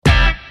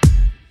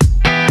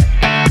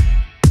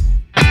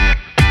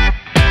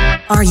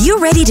Are you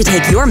ready to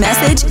take your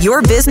message,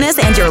 your business,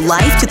 and your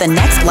life to the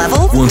next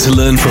level? Want to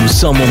learn from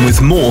someone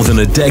with more than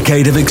a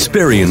decade of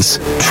experience,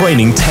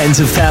 training tens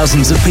of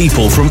thousands of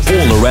people from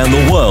all around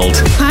the world?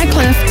 Hi,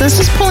 Cliff. This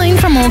is Pauline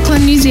from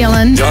Auckland, New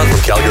Zealand. John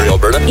from Calgary,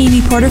 Alberta. Amy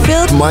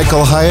Porterfield.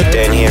 Michael Hyatt.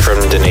 Dan here from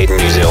Dunedin,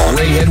 New Zealand.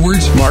 Ray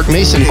Edwards. Mark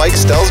Mason. Mike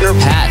Stelzner.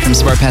 Pat from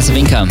Smart Passive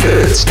Income.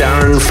 It's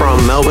Darren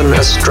from Melbourne,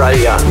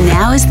 Australia.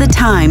 Now is the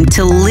time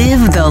to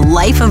live the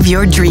life of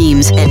your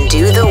dreams and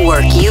do the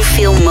work you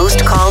feel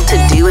most called to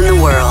do in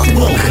the world.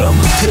 Welcome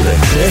to the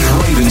Cliff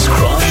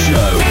Ravenscraft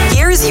Show.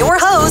 Here's your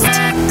host,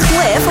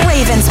 Cliff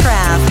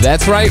Ravenscraft.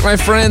 That's right, my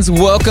friends.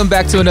 Welcome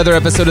back to another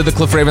episode of the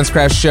Cliff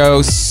Ravenscraft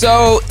Show.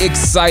 So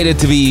excited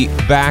to be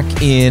back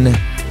in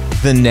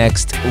the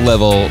Next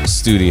Level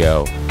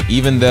studio,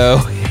 even though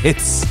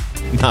it's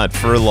not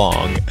for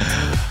long.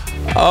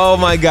 Oh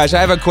my gosh, I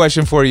have a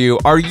question for you.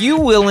 Are you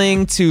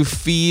willing to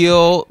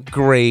feel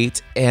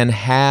great and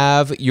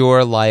have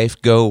your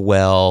life go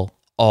well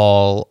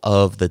all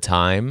of the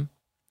time?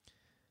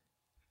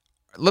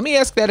 Let me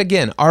ask that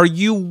again. Are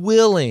you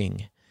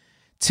willing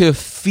to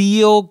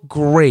feel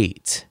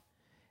great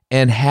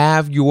and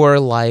have your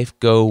life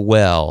go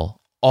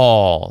well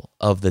all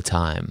of the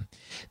time?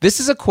 This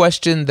is a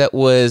question that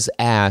was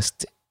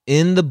asked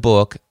in the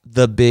book,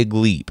 The Big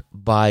Leap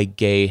by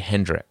Gay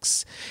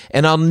Hendricks.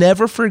 And I'll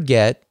never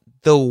forget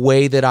the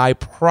way that I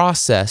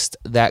processed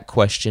that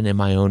question in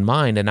my own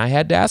mind. And I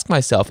had to ask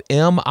myself,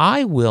 am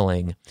I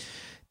willing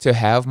to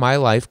have my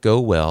life go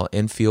well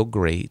and feel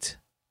great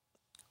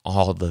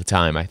all the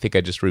time? I think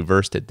I just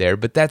reversed it there,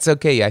 but that's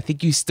okay. I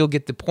think you still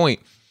get the point.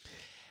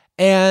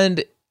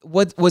 And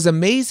what was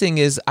amazing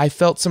is I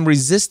felt some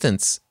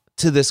resistance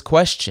to this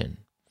question.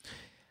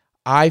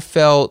 I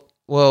felt,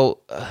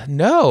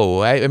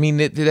 no, I mean,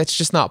 that's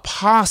just not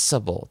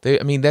possible.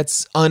 I mean,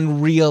 that's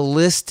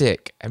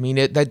unrealistic. I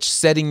mean, that's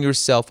setting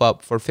yourself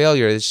up for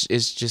failure. It's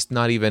just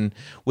not even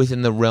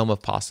within the realm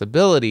of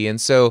possibility. And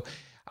so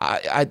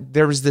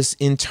there was this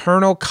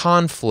internal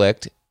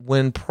conflict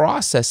when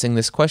processing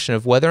this question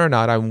of whether or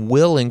not I'm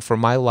willing for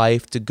my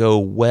life to go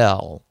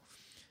well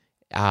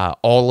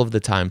all of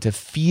the time, to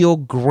feel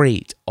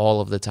great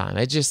all of the time.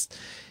 I just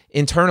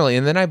internally,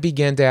 and then I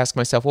began to ask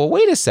myself, well,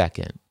 wait a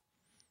second.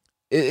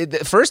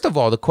 First of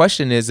all, the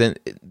question isn't,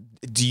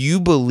 do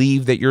you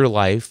believe that your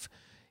life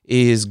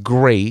is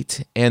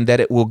great and that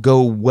it will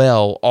go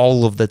well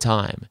all of the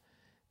time?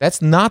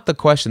 That's not the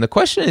question. The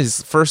question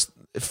is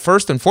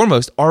first and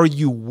foremost, are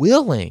you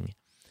willing?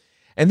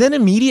 And then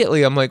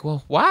immediately I'm like,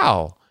 well,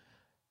 wow,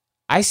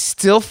 I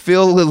still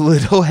feel a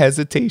little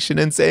hesitation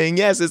in saying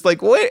yes. It's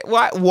like,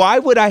 why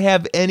would I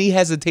have any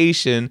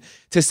hesitation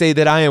to say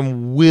that I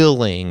am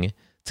willing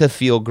to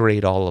feel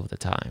great all of the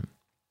time?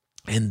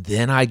 And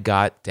then I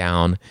got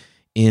down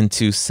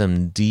into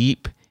some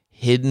deep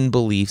hidden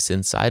beliefs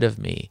inside of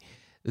me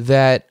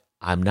that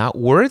I'm not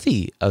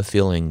worthy of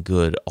feeling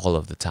good all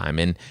of the time.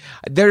 And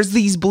there's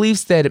these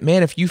beliefs that,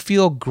 man, if you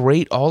feel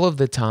great all of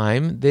the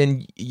time,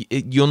 then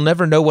you'll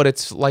never know what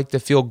it's like to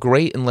feel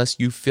great unless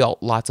you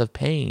felt lots of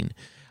pain.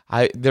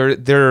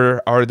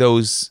 There are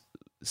those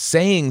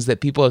sayings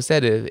that people have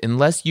said,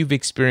 unless you've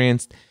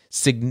experienced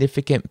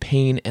significant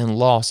pain and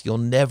loss, you'll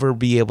never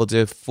be able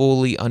to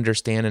fully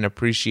understand and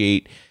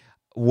appreciate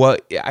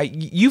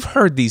you've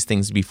heard these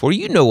things before.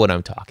 You know what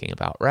I'm talking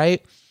about,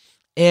 right?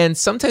 And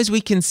sometimes we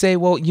can say,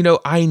 well,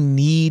 I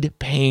need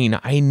pain.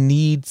 I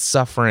need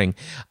suffering.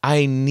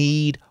 I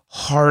need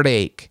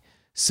heartache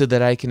so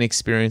that I can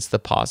experience the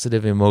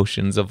positive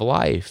emotions of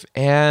life.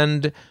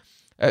 And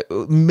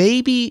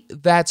maybe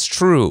that's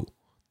true.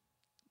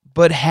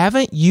 But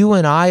haven't you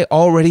and I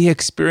already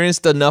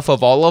experienced enough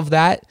of all of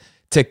that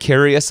to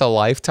carry us a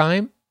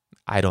lifetime?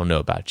 I don't know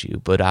about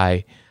you, but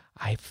I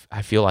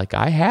feel like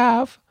I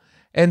have.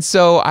 And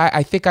so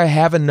I think I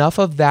have enough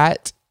of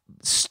that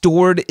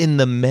stored in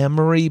the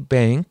memory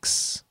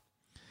banks.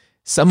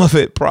 Some of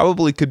it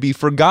probably could be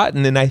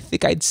forgotten, and I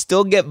think I'd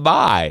still get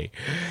by.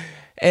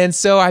 And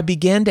so I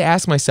began to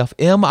ask myself,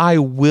 am I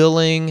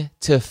willing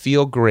to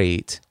feel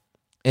great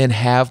and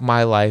have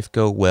my life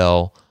go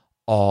well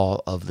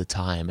all of the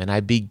time? And I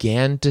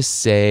began to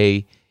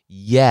say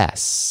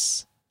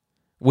yes,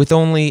 with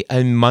only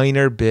a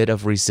minor bit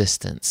of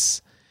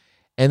resistance.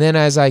 And then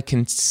as I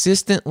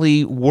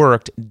consistently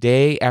worked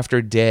day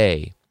after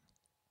day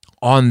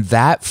on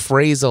that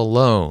phrase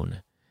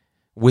alone,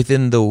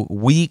 within the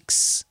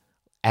weeks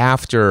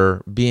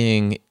after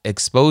being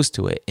exposed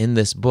to it in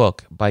this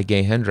book by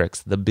Gay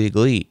Hendricks, The Big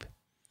Leap,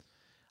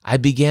 I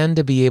began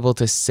to be able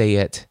to say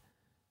it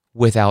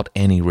without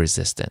any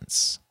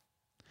resistance.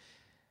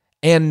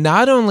 And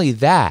not only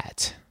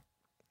that,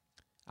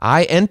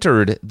 I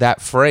entered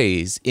that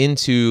phrase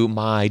into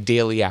my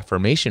daily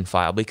affirmation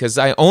file, because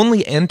I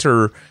only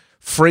enter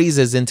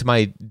phrases into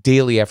my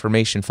daily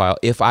affirmation file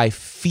if I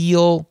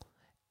feel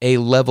a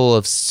level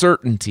of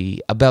certainty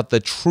about the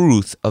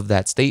truth of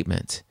that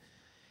statement.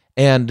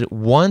 And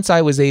once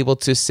I was able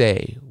to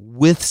say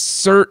with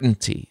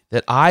certainty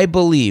that I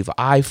believe,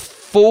 I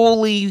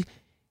fully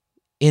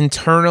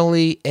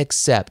internally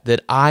accept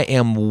that I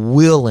am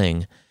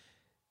willing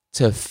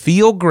to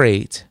feel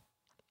great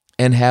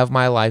and have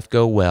my life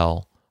go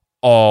well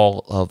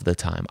all of the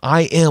time.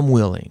 I am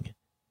willing.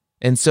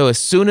 And so as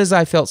soon as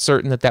I felt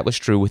certain that that was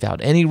true without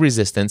any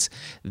resistance,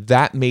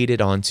 that made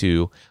it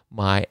onto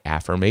my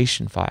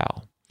affirmation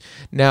file.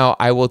 Now,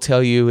 I will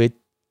tell you,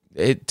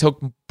 it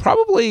took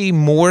probably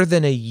more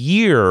than a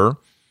year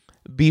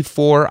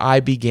before I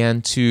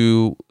began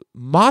to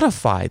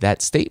modify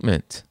that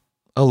statement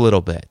a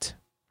little bit.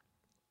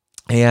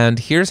 And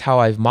here's how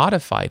I've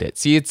modified it.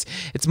 See, it's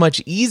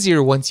much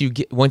easier once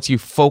you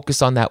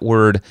focus on that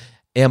word,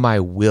 am I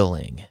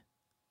willing?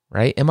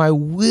 Right? Am I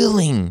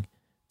willing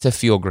to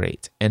feel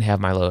great and have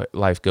my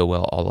life go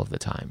well all of the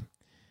time?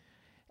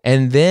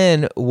 And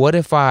then what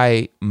if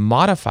I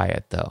modify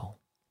it though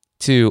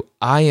to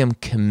I am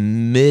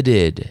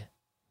committed.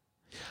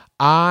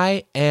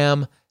 I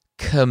am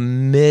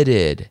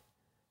committed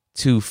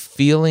to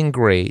feeling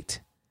great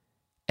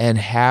and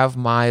have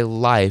my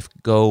life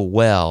go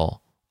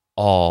well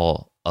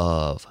all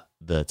of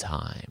the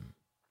time.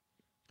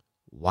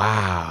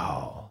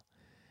 Wow.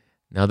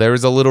 Now there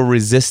was a little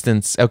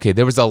resistance. Okay,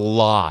 there was a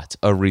lot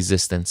of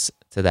resistance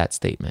to that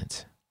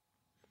statement.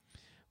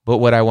 But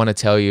what I want to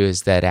tell you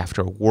is that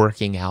after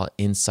working out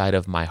inside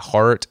of my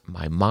heart,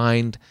 my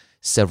mind,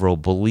 several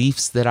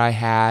beliefs that I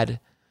had,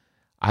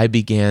 I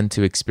began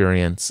to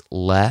experience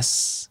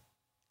less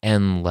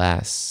and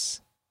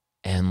less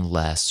and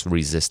less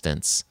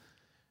resistance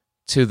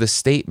to the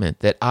statement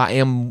that I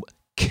am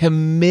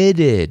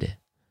committed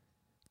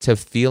to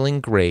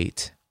feeling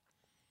great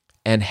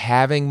and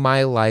having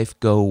my life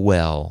go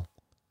well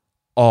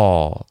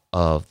all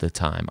of the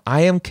time.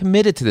 I am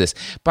committed to this.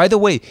 By the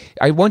way,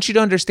 I want you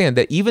to understand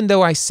that even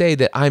though I say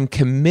that I'm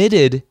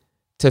committed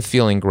to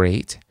feeling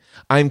great,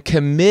 I'm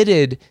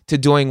committed to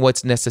doing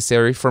what's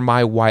necessary for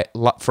my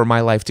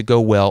life to go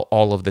well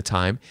all of the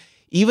time,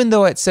 even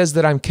though it says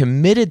that I'm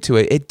committed to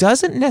it, it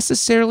doesn't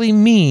necessarily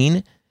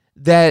mean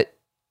that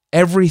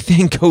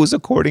everything goes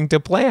according to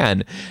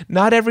plan.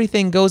 Not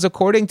everything goes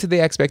according to the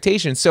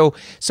expectation. So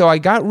I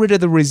got rid of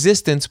the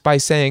resistance by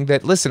saying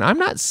that, listen, I'm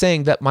not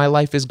saying that my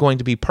life is going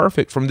to be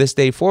perfect from this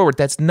day forward.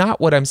 That's not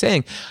what I'm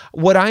saying.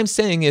 What I'm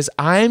saying is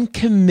I'm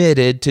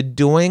committed to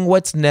doing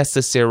what's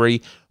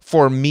necessary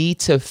for me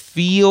to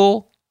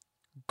feel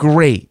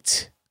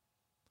great.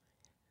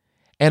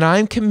 And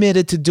I'm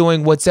committed to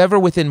doing whatever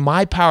within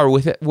my power,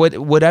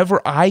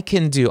 whatever I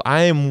can do.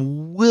 I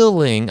am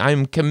willing,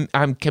 I'm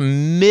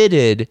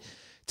committed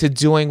to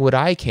doing what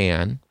I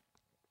can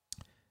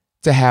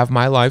to have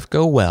my life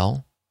go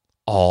well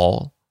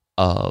all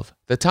of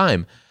the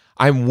time.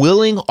 I'm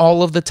willing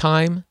all of the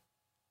time,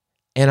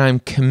 and I'm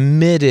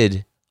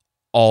committed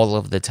all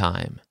of the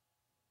time.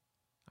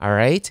 All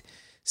right?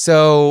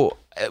 So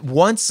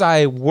once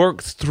I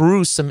worked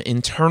through some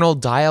internal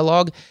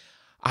dialogue,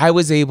 I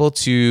was able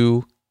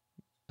to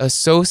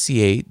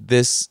associate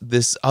this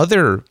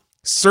other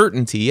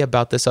certainty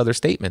about this other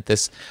statement.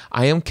 This,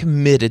 I am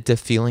committed to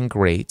feeling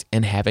great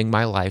and having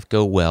my life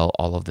go well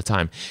all of the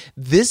time.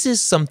 This is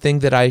something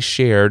that I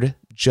shared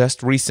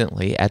just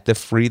recently at the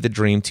Free the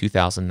Dream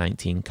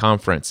 2019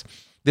 conference.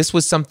 This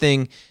was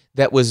something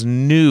that was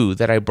new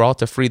that I brought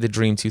to Free the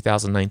Dream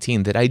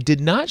 2019 that I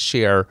did not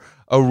share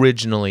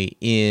originally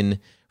in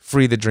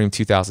Free the Dream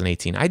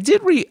 2018. I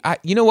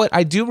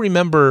do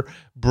remember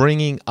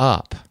bringing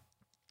up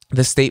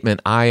the statement,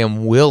 I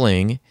am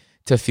willing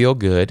to feel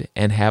good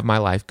and have my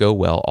life go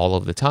well all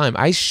of the time.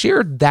 I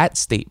shared that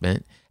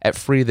statement at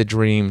Free the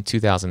Dream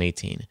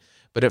 2018.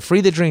 But at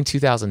Free the Dream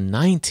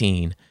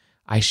 2019,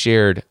 I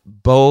shared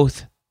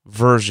both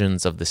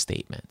versions of the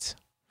statement.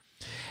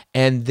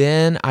 And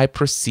then I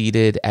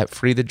proceeded at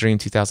Free the Dream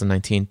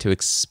 2019 to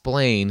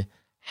explain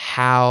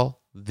how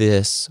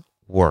this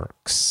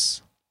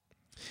works.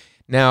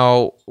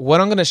 Now,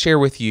 what I'm going to share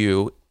with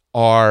you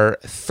are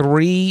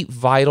 3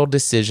 vital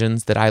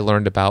decisions that I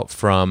learned about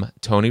from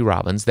Tony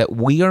Robbins that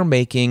we are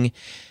making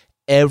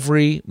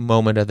every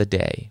moment of the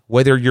day.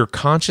 Whether you're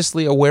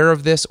consciously aware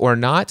of this or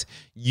not,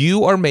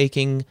 you are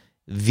making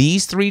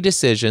these 3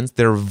 decisions.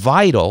 They're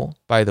vital,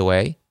 by the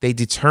way. They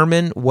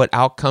determine what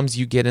outcomes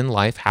you get in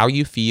life, how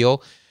you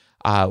feel,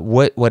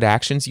 what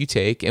actions you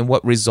take, and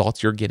what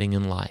results you're getting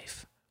in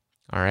life.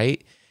 All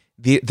right?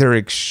 They're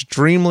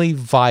extremely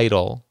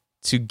vital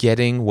to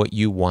getting what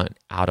you want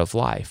out of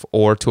life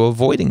or to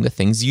avoiding the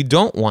things you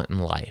don't want in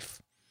life.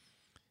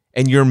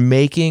 And you're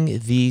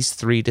making these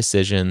 3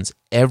 decisions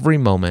every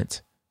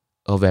moment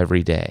of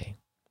every day.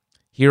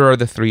 Here are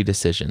the 3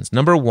 decisions.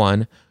 Number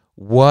 1,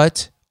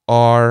 what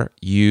are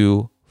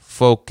you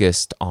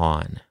focused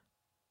on?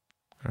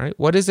 All right,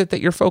 what is it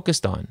that you're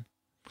focused on?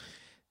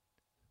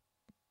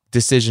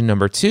 Decision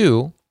number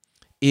 2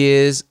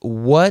 is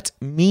what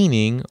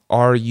meaning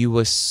are you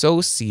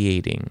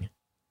associating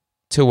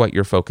to what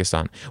you're focused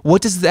on?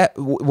 What does that,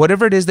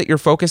 whatever it is that you're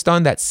focused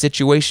on, that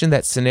situation,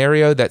 that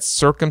scenario, that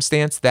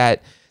circumstance,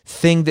 that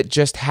thing that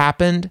just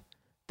happened,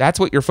 that's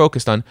what you're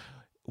focused on.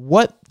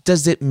 What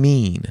does it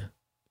mean?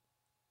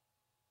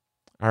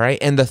 All right.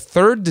 And the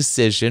third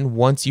decision,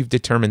 once you've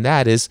determined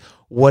that, is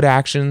what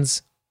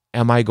actions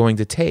am I going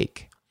to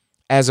take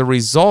as a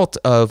result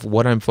of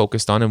what I'm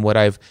focused on and what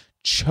I've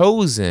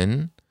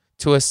chosen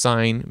to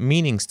assign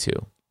meanings to.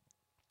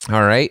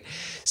 All right.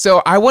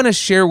 So I want to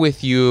share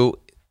with you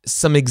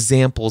some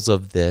examples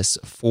of this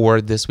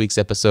for this week's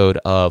episode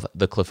of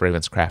the Cliff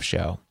Ravenscraft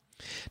Show.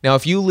 Now,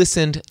 if you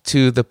listened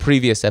to the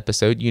previous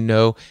episode, you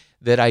know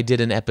that I did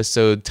an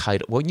episode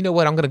titled, well, you know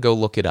what? I'm going to go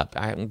look it up.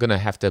 I'm going to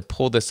have to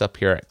pull this up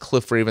here at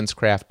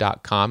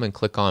cliffravenscraft.com and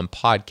click on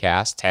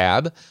podcast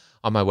tab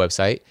on my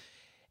website.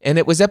 And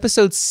it was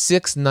episode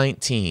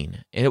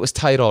 619, and it was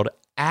titled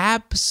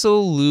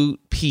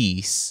Absolute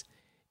Peace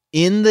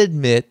in the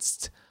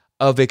Midst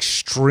of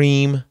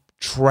Extreme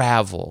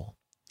Travel.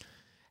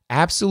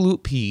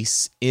 Absolute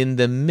peace in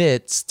the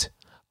midst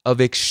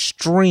of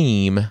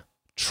extreme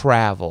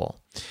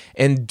travel.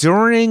 And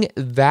during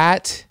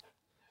that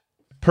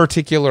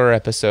particular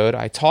episode,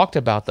 I talked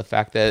about the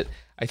fact that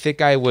I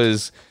think I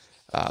was,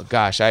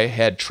 I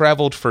had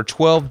traveled for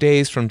 12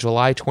 days from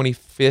July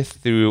 25th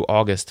through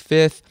August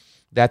 5th.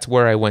 That's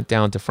where I went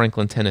down to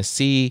Franklin,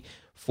 Tennessee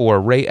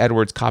for Ray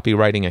Edwards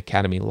Copywriting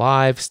Academy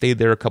Live. Stayed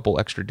there a couple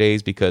extra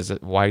days because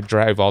why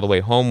drive all the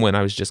way home when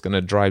I was just going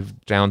to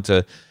drive down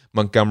to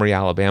Montgomery,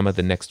 Alabama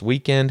the next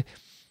weekend.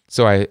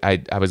 So I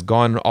was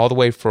gone all the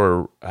way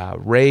for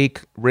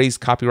Ray's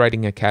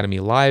Copywriting Academy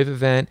Live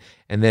event,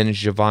 and then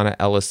Giovanna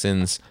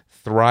Ellison's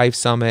Thrive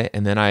Summit,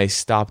 and then I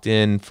stopped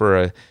in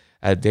for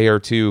a day or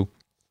two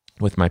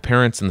with my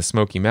parents in the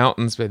Smoky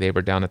Mountains, but they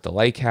were down at the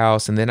lake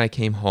house, and then I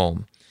came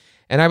home.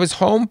 And I was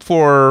home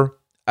for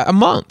a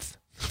month,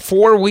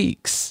 4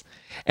 weeks,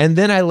 and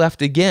then I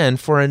left again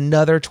for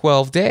another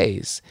 12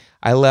 days.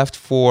 I left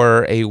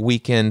for a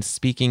weekend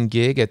speaking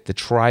gig at the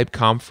Tribe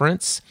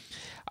Conference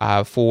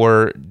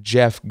for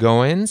Jeff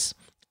Goins,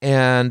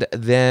 and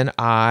then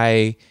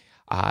I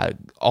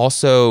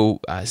also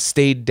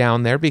stayed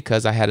down there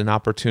because I had an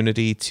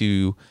opportunity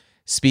to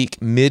speak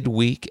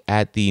midweek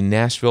at the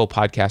Nashville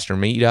Podcaster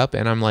Meetup,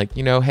 and I'm like,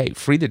 hey,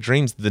 Free the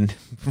Dreams the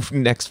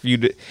next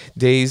few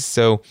days,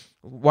 so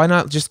why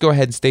not just go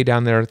ahead and stay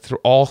down there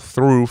all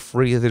through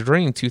Free the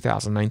Dream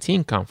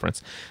 2019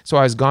 conference? So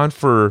I was gone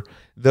for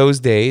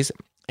those days,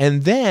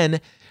 and then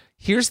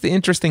here's the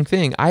interesting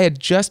thing. I had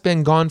just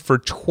been gone for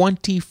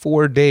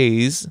 24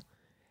 days,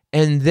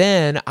 and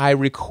then I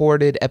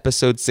recorded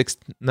episode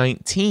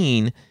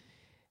 619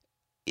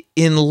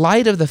 in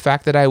light of the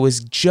fact that I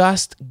was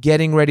just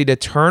getting ready to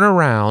turn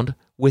around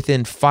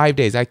within 5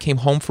 days. I came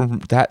home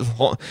from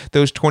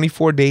those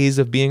 24 days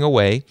of being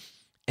away,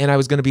 and I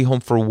was going to be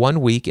home for 1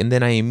 week, and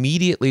then I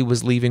immediately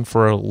was leaving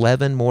for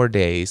 11 more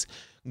days,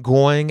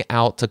 going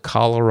out to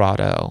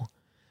Colorado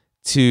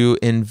to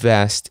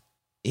invest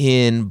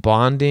in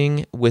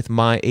bonding with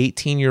my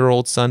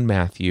 18-year-old son,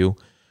 Matthew,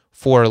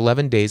 for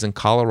 11 days in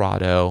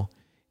Colorado,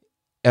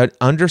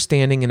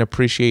 understanding and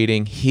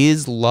appreciating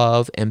his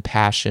love and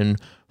passion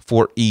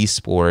for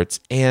esports,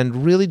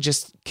 and really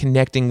just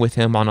connecting with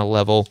him on a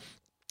level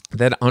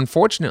that,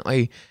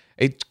 unfortunately,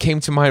 it came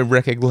to my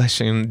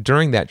recognition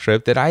during that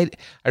trip that I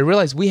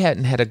realized we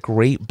hadn't had a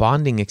great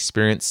bonding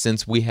experience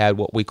since we had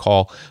what we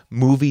call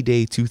Movie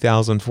Day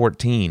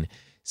 2014.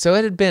 So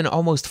it had been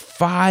almost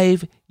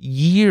 5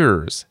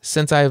 years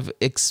since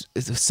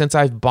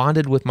I've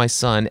bonded with my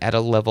son at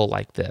a level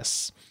like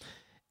this.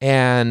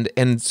 And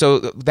so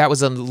that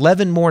was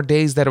 11 more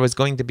days that I was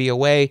going to be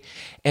away.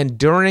 And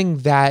during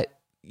that,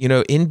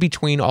 in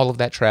between all of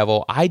that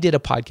travel, I did a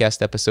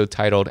podcast episode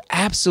titled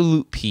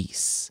Absolute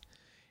Peace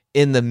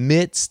in the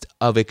Midst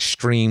of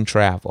Extreme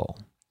Travel.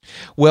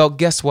 Well,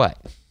 guess what?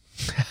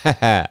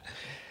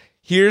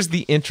 Here's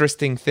the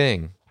interesting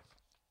thing.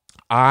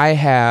 I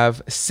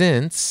have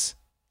since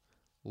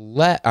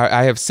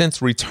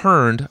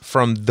returned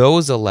from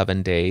those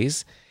 11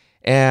 days,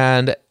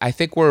 and I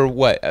think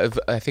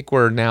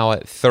we're now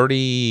at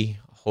 30.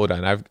 Hold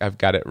on, I've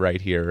got it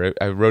right here.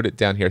 I wrote it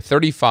down here.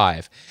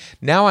 35.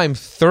 Now I'm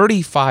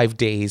 35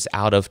 days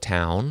out of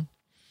town.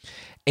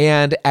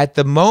 And at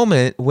the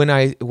moment when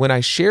I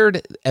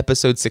shared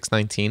episode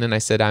 619 and I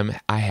said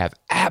I have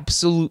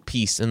absolute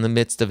peace in the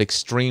midst of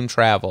extreme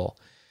travel,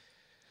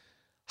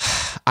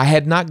 I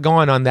had not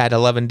gone on that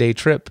 11-day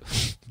trip,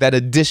 that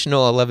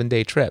additional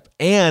 11-day trip.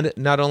 And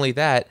not only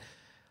that,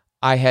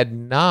 I had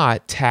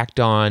not tacked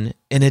on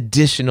an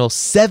additional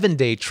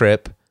 7-day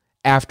trip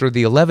after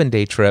the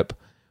 11-day trip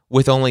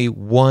with only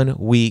 1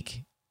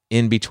 week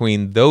in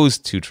between those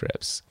two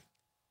trips.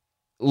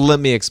 Let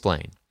me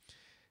explain.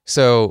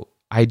 So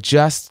I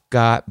just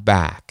got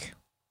back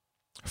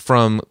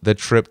from the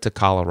trip to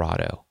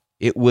Colorado.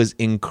 It was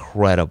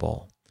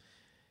incredible.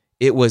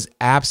 It was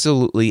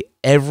absolutely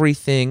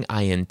everything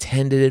I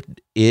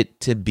intended it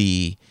to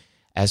be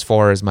as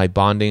far as my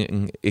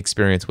bonding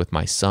experience with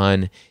my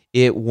son.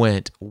 It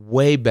went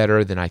way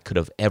better than I could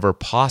have ever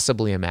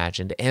possibly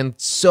imagined. And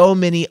so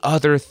many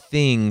other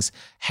things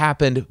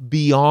happened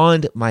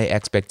beyond my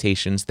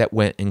expectations that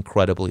went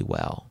incredibly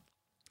well.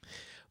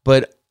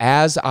 But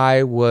as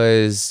I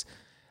was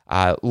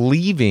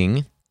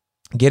getting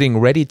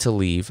ready to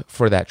leave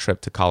for that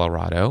trip to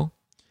Colorado,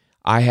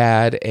 I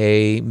had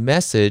a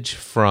message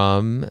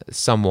from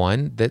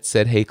someone that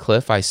said, "Hey,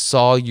 Cliff, I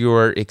saw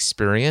your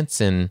experience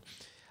and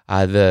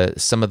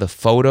some of the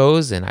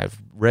photos, and I've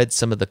read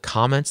some of the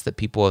comments that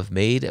people have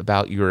made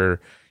about your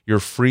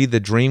Free the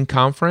Dream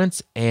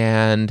conference,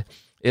 and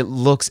it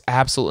looks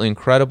absolutely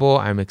incredible.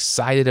 I'm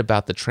excited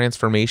about the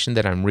transformation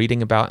that I'm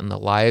reading about in the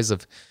lives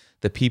of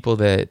the people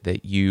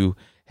that you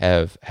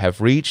have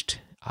reached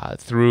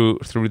through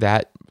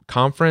that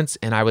conference,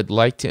 and I would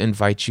like to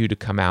invite you to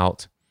come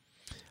out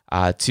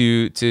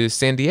to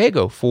San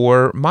Diego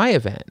for my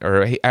event,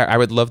 or I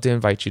would love to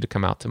invite you to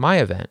come out to my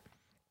event."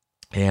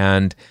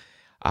 And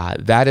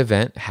that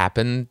event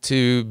happened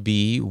to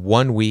be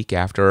 1 week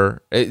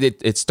after,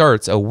 it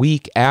starts a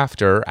week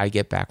after I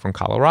get back from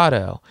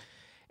Colorado.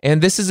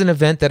 And this is an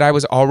event that I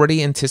was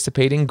already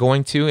anticipating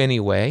going to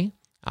anyway.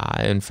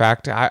 In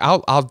fact,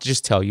 I'll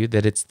just tell you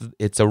that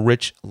it's a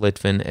Rich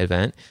Litvin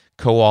event,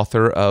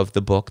 co-author of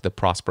the book, The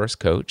Prosperous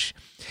Coach.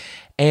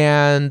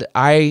 And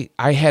I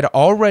had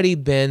already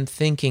been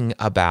thinking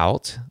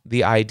about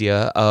the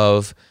idea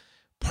of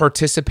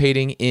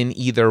participating in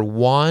either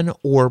one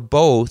or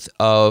both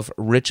of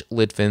Rich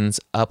Litvin's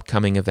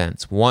upcoming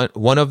events.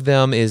 One of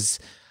them is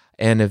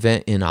an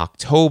event in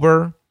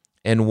October,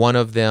 and one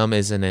of them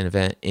is an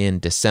event in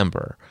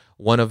December.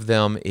 One of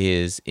them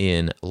is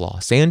in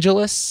Los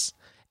Angeles,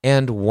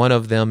 and one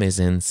of them is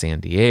in San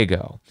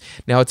Diego.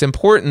 Now, it's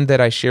important that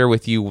I share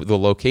with you the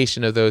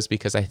location of those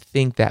because I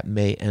think that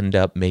may end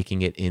up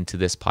making it into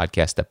this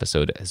podcast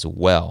episode as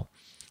well.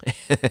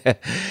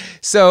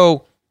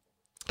 So,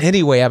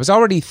 anyway, I was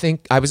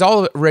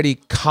already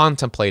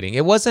contemplating.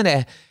 It wasn't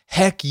a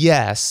heck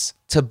yes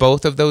to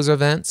both of those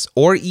events,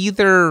 or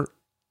either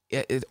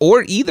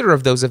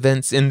of those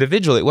events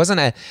individually. It wasn't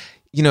a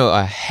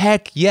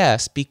heck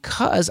yes,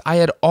 because I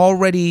had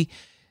already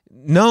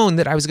known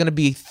that I was going to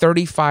be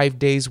 35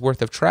 days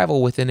worth of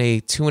travel within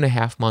a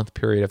 2.5 month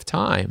period of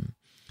time.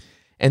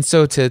 And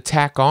so to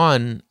tack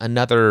on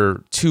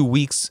another 2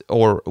 weeks,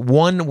 or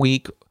 1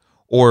 week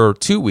or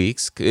 2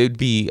 weeks, it'd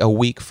be a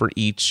week for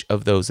each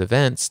of those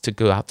events to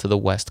go out to the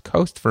West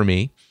Coast for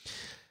me.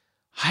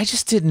 I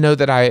just didn't know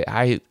that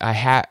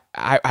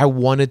I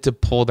wanted to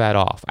pull that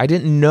off. I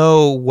didn't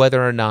know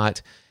whether or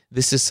not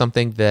this is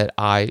something that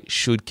I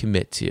should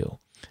commit to.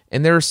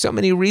 And there are so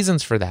many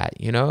reasons for that.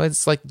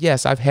 It's like,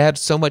 yes, I've had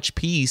so much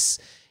peace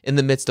in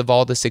the midst of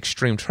all this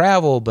extreme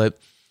travel, but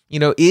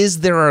is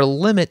there a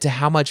limit to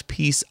how much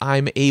peace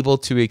I'm able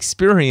to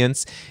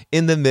experience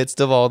in the midst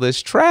of all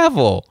this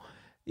travel?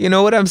 You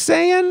know what I'm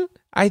saying?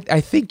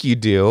 I think you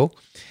do.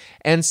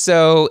 And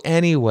so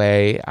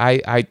anyway,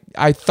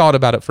 I thought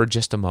about it for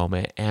just a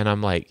moment, and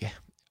I'm like,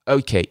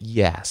 okay,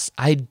 yes,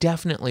 I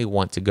definitely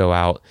want to go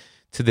out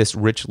to this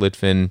Rich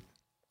Litvin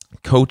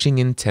coaching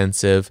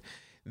intensive.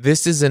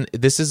 This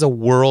is a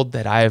world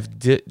that I have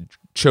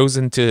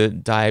chosen to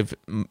dive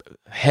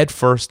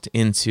headfirst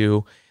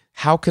into.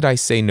 How could I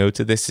say no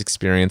to this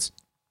experience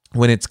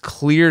when it's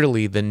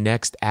clearly the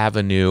next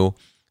avenue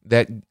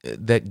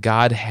that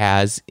God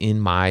has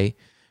in my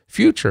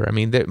future? I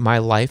mean, that my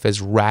life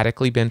has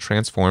radically been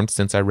transformed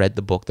since I read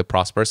the book, The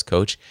Prosperous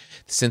Coach.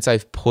 Since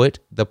I've put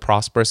the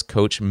Prosperous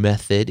Coach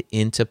method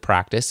into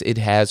practice, it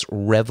has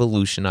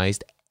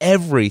revolutionized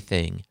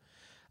everything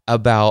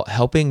about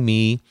helping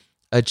me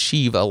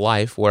achieve a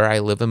life where I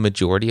live a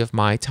majority of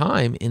my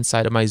time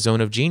inside of my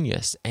zone of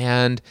genius,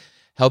 and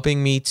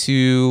helping me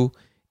to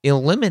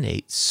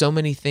eliminate so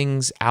many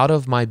things out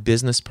of my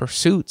business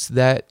pursuits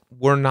that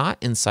were not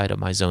inside of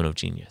my zone of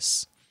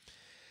genius.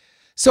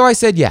 So I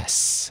said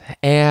yes,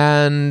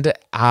 and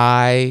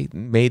I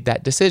made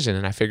that decision,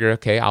 and I figured,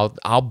 okay,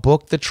 I'll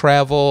book the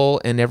travel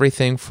and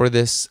everything for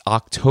this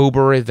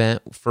October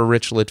event for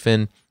Rich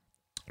Litvin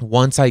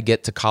once I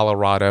get to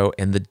Colorado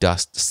and the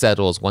dust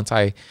settles. Once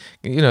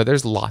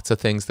there's lots of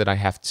things that I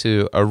have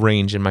to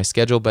arrange in my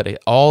schedule, but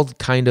it all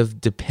kind of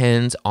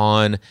depends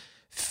on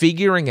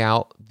figuring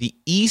out the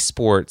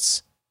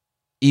esports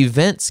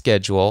event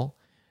schedule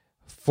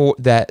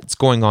that's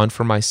going on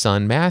for my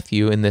son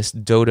Matthew in this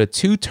Dota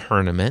 2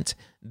 tournament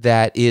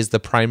that is the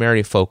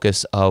primary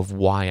focus of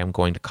why I'm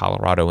going to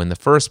Colorado in the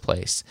first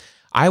place.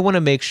 I want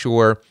to make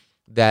sure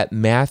that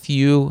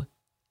Matthew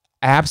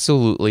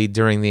absolutely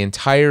during the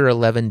entire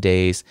 11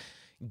 days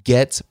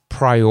gets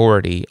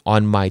priority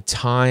on my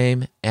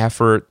time,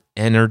 effort,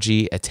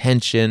 energy,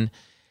 attention,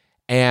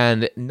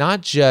 and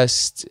not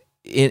just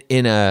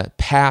in a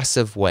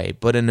passive way,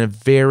 but in a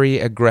very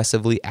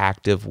aggressively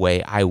active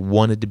way. I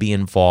wanted to be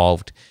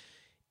involved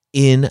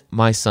in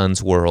my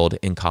son's world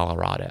in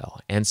Colorado.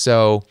 And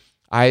so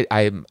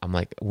I'm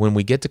like, when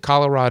we get to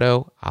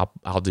Colorado,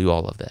 I'll do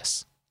all of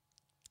this.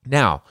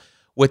 Now,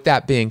 with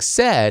that being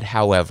said,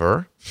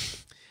 however,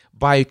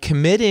 by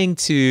committing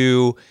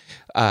to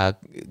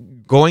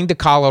going to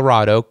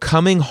Colorado,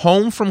 coming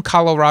home from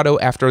Colorado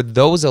after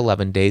those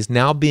 11 days,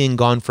 now being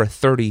gone for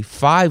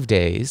 35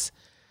 days,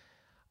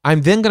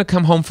 I'm then going to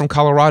come home from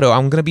Colorado.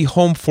 I'm going to be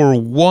home for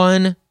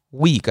 1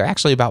 week,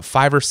 actually about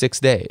 5 or 6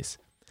 days.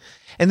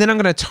 And then I'm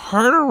going to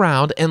turn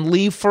around and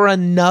leave for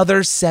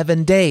another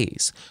 7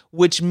 days,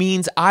 which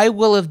means I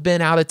will have been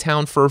out of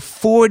town for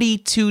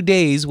 42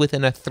 days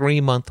within a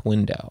 3-month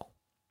window.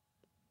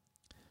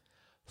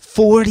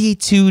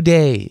 42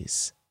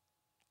 days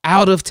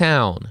out of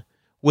town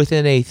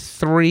within a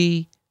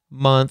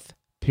 3-month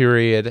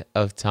period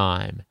of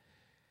time.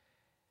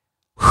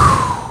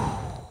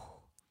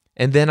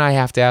 And then I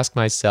have to ask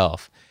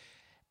myself,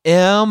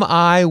 am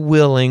I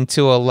willing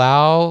to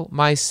allow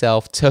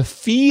myself to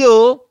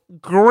feel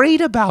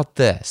great about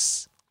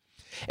this?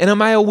 And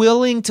am I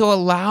willing to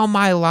allow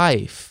my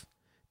life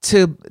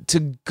to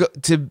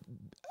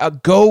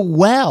go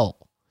well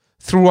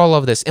through all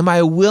of this? Am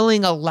I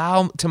willing to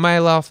allow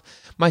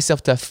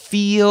myself to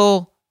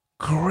feel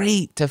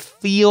great, to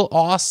feel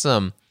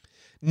awesome,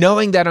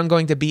 knowing that I'm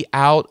going to be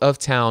out of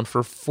town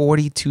for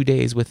 42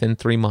 days within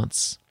 3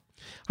 months?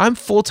 I'm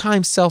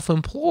full-time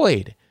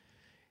self-employed.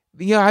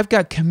 I've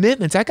got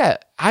commitments.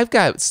 I've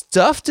got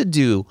stuff to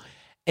do.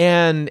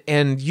 And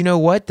you know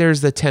what?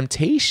 There's the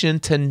temptation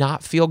to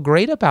not feel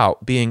great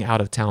about being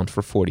out of town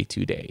for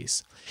 42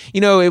 days.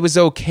 It was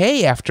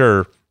okay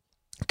after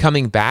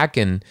coming back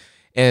and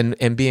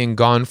being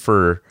gone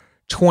for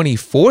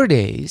 24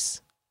 days.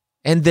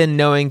 And then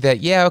knowing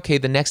that,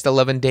 the next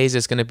 11 days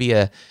is going to be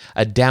a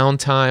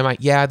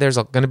downtime. There's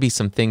going to be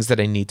some things that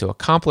I need to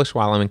accomplish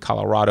while I'm in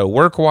Colorado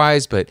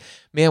work-wise, but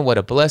man, what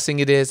a blessing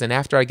it is. And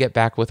after I get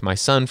back with my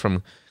son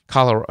from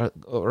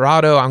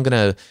Colorado, I'm going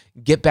to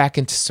get back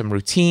into some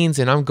routines,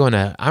 and I'm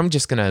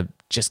just going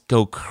to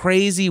go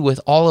crazy with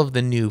all of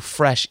the new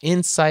fresh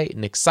insight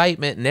and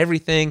excitement and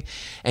everything.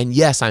 And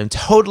yes, I'm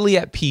totally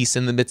at peace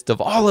in the midst of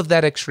all of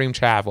that extreme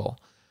travel.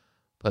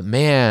 But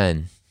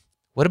man,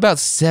 what about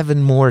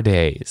 7 more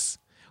days?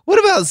 What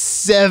about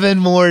 7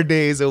 more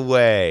days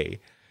away?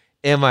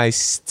 Am I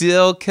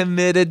still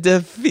committed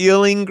to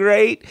feeling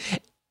great?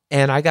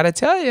 And I got to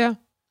tell you,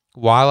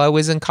 while I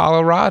was in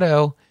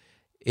Colorado,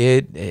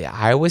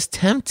 I was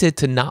tempted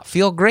to not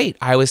feel great.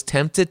 I was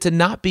tempted to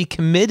not be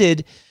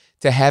committed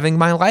to having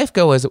my life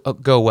go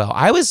well.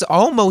 I was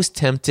almost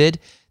tempted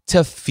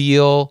to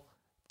feel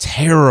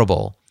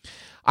terrible.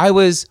 I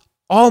was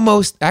I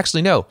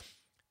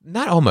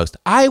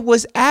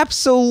was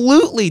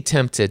absolutely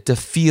tempted to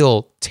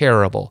feel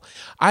terrible.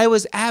 I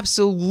was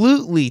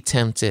absolutely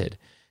tempted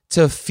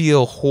to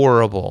feel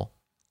horrible.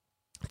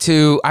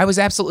 I was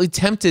absolutely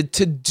tempted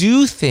to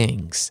do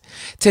things,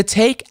 to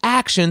take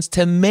actions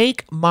to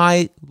make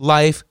my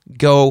life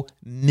go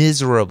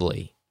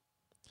miserably.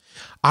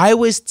 I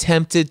was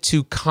tempted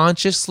to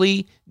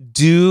consciously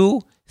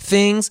do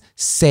things,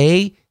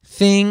 say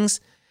things,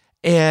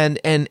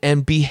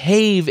 and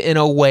behave in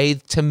a way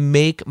to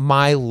make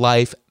my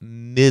life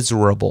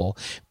miserable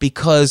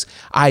because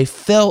I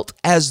felt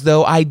as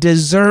though I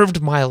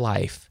deserved my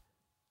life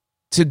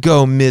to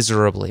go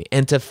miserably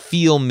and to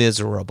feel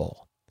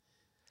miserable.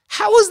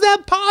 How is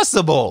that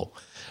possible?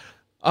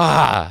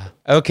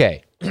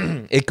 Okay.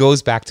 It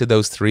goes back to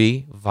those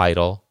 3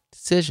 vital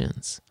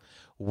decisions.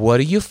 What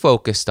are you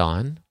focused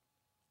on?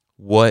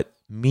 What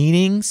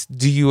meanings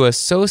do you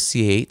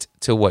associate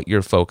to what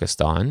you're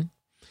focused on?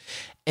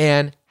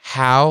 And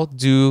how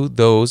do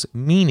those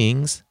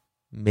meanings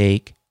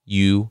make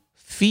you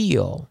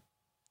feel?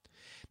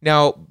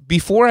 Now,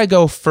 before I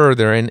go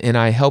further and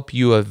I help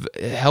you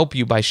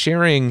by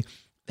sharing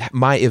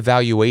my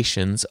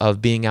evaluations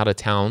of being out of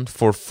town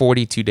for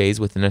 42 days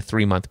within a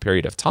 3-month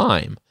period of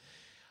time,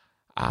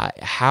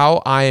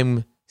 how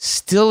I'm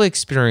still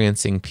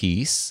experiencing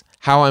peace,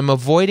 how I'm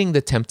avoiding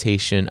the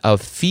temptation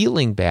of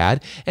feeling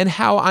bad, and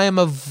how I am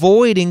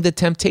avoiding the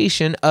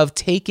temptation of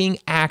taking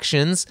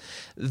actions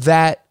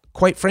that,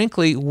 quite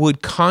frankly,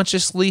 would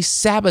consciously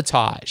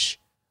sabotage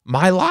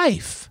my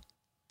life,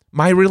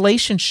 my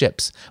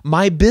relationships,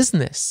 my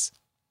business.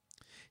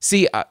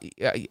 See,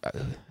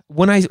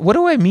 what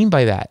do I mean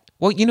by that?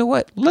 Well, you know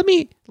what? Let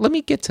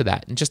me get to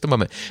that in just a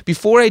moment.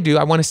 Before I do,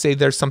 I want to say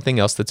there's something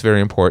else that's very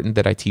important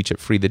that I teach at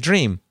Free the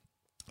Dream,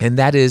 and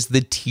that is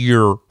the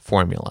TEAR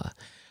formula.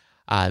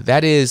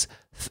 That is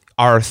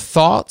our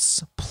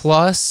thoughts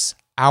plus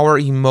our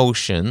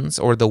emotions,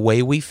 or the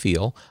way we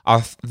feel,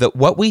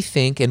 what we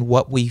think and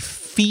what we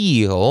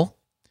feel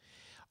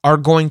are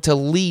going to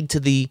lead to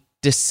the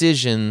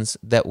decisions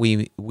that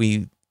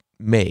we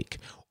make,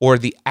 or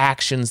the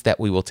actions that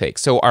we will take.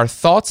 So our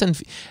thoughts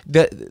and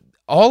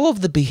all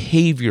of the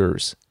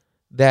behaviors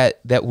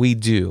that we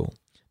do,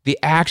 the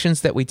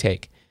actions that we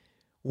take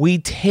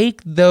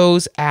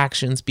those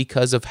actions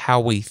because of how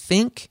we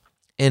think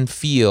and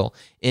feel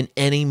in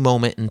any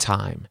moment in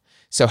time.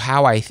 So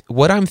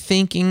what I'm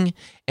thinking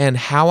and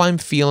how I'm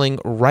feeling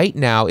right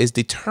now is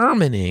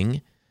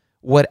determining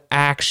what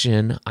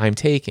action I'm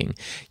taking.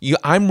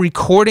 I'm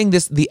recording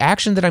this. The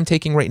action that I'm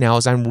taking right now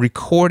is I'm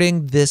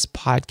recording this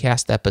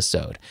podcast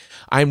episode.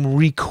 I'm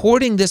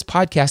recording this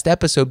podcast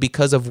episode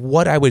because of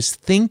what I was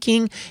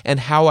thinking and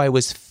how I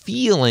was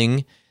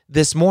feeling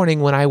this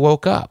morning when I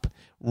woke up,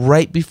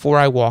 right before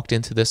I walked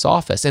into this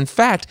office. In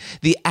fact,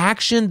 the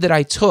action that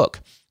I took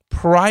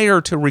prior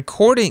to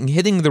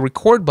hitting the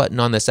record button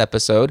on this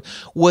episode,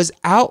 was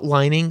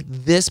outlining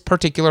this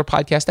particular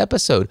podcast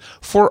episode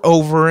for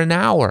over an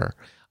hour.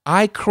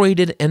 I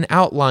created an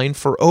outline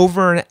for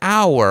over an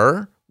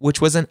hour, which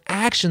was an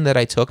action that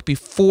I took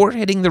before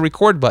hitting the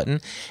record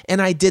button.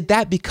 And I did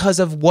that because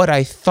of what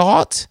I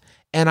thought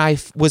and I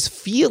was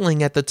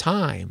feeling at the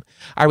time.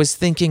 I was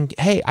thinking,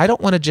 hey, I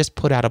don't want to just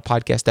put out a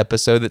podcast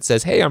episode that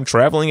says, hey, I'm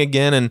traveling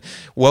again and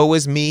woe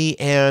is me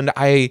and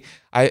I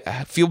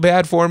feel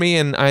bad for me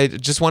and I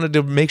just wanted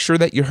to make sure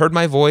that you heard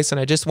my voice and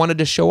I just wanted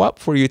to show up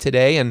for you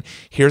today and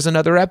here's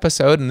another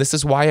episode and this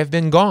is why I've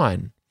been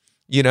gone.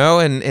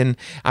 And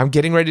I'm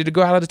getting ready to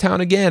go out of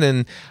town again.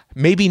 And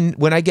maybe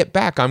when I get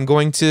back, I'm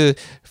going to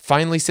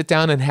finally sit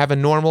down and have a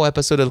normal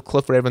episode of the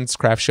Cliff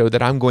Ravenscraft Show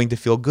that I'm going to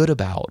feel good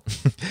about.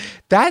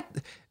 That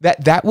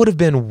would have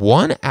been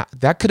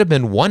that could have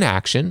been one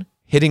action,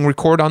 hitting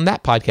record on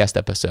that podcast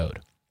episode.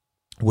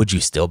 Would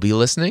you still be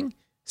listening?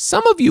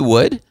 Some of you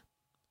would.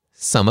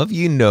 Some of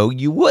you know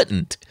you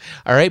wouldn't.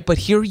 All right. But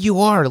here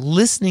you are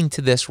listening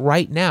to this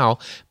right now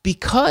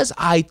because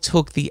I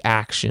took the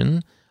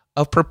action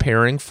of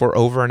preparing for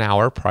over an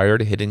hour prior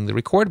to hitting the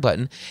record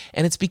button.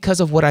 And it's because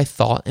of what I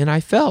thought and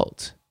I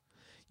felt.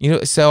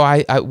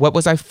 So what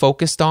was I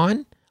focused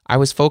on? I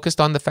was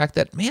focused on the fact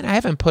that, man, I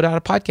haven't put out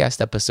a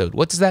podcast episode.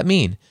 What does that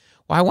mean?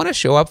 Well, I want to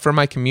show up for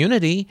my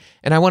community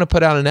and I want to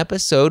put out an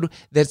episode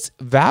that's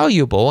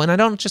valuable. And I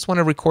don't just want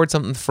to record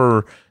something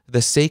for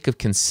the sake of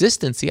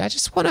consistency. I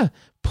just want to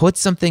put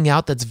something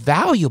out that's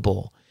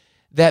valuable,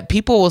 that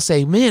people will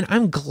say, man,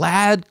 I'm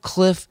glad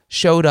Cliff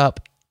showed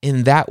up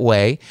in that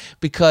way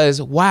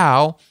because,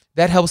 wow,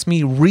 that helps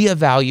me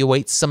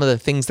reevaluate some of the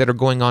things that are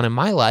going on in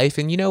my life.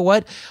 And you know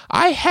what?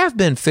 I have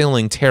been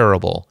feeling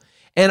terrible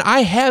and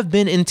I have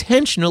been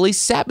intentionally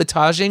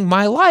sabotaging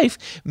my life,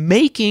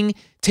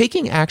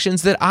 taking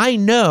actions that I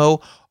know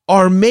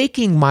are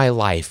making my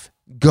life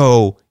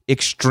go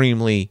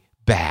extremely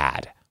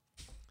bad.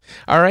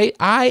 All right.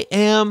 I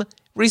am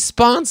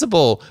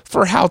responsible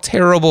for how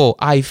terrible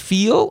I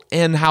feel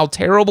and how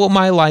terrible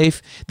my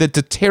life, the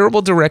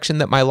terrible direction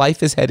that my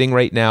life is heading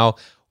right now.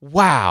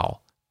 Wow,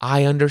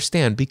 I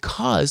understand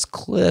because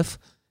Cliff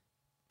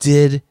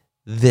did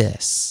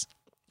this.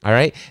 All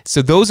right.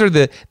 So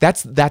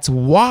that's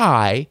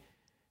why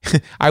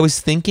I was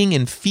thinking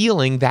and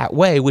feeling that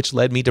way, which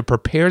led me to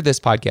prepare this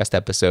podcast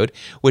episode,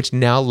 which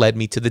now led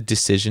me to the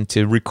decision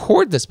to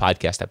record this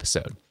podcast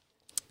episode.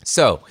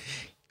 So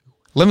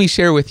let me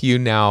share with you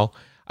now.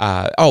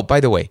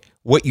 By the way,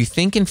 what you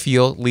think and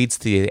feel leads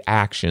to the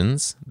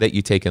actions that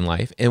you take in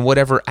life, and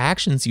whatever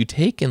actions you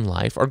take in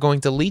life are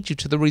going to lead you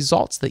to the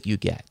results that you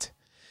get.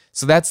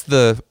 So that's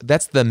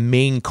the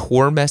main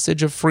core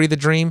message of Free the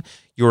Dream.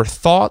 Your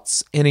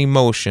thoughts and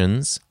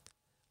emotions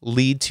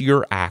lead to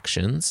your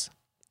actions,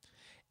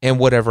 and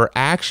whatever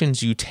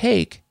actions you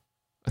take,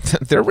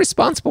 they're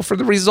responsible for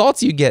the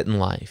results you get in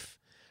life.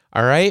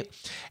 All right?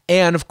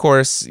 And of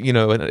course,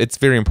 it's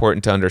very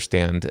important to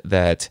understand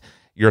that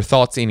your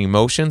thoughts and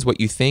emotions, what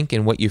you think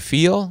and what you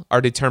feel, are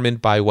determined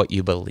by what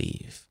you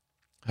believe.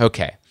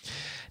 Okay.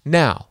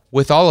 Now,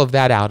 with all of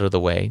that out of the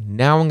way,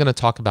 now I'm going to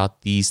talk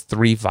about these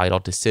 3 vital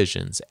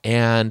decisions.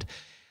 And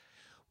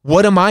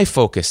what am I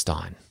focused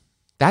on?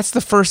 That's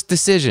the first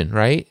decision,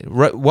 right?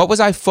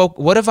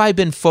 What have I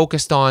been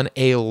focused on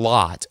a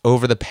lot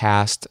over the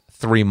past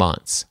 3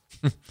 months?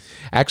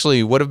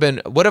 Actually, what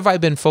have I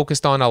been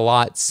focused on a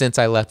lot since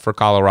I left for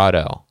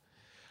Colorado?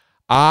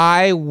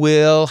 I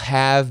will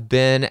have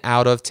been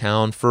out of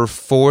town for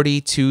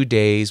 42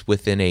 days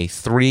within a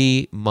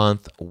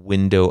 3-month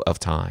window of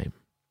time.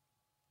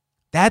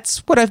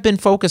 That's what I've been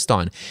focused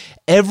on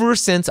ever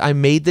since I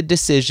made the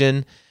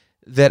decision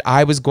that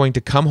I was going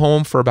to come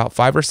home for about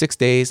 5 or 6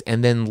 days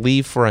and then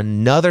leave for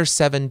another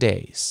 7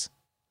 days.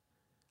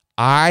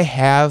 I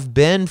have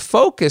been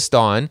focused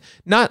on,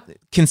 not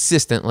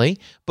consistently,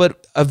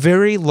 but a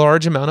very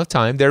large amount of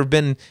time. There have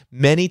been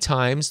many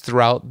times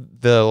throughout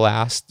the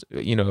last,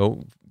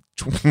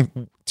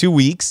 2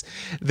 weeks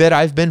that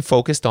I've been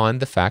focused on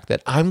the fact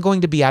that I'm going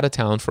to be out of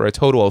town for a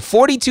total of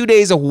 42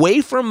 days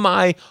away from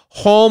my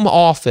home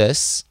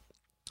office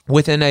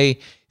within a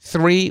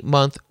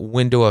 3-month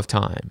window of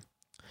time.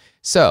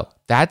 So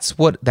that's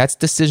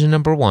decision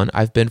number 1.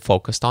 I've been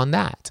focused on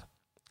that.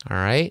 All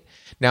right.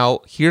 Now,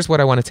 here's what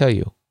I want to tell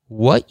you.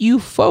 What you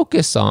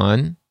focus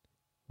on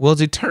will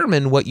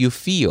determine what you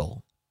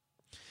feel.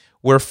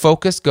 Where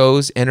focus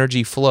goes,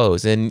 energy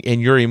flows, and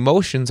your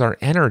emotions are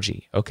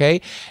energy, okay?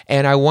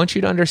 And I want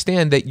you to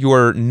understand that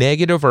your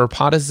negative or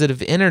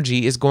positive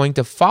energy is going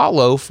to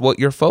follow what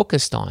you're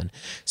focused on.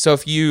 So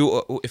if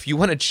you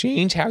want to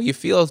change how you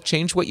feel,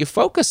 change what you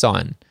focus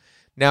on.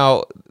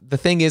 Now, the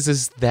thing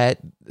is that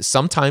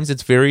sometimes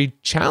it's very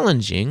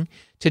challenging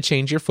to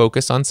change your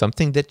focus on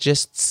something that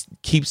just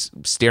keeps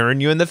staring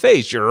you in the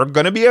face. You're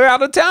going to be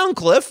out of town,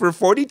 Cliff, for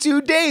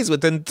 42 days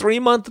within a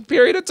 3-month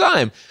period of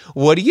time.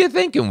 What are you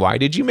thinking? Why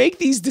did you make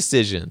these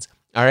decisions?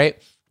 All right.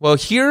 Well,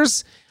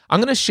 I'm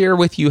going to share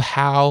with you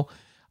how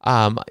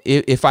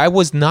if I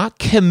was not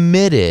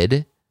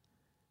committed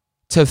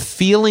to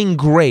feeling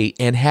great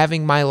and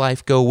having my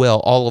life go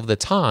well all of the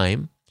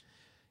time,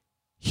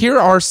 here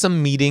are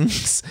some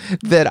meetings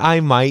that I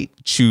might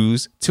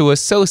choose to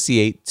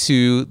associate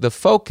to the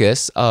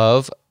focus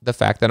of the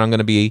fact that I'm going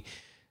to be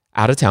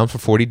out of town for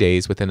 40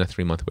 days within a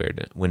 3-month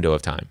window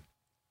of time.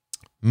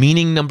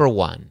 Meaning number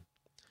 1,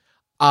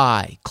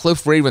 I,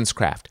 Cliff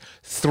Ravenscraft,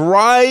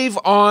 thrive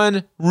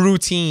on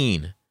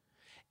routine,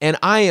 and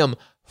I am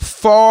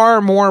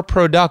far more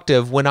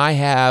productive when I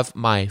have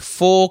my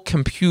full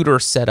computer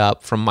set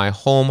up from my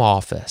home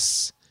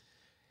office.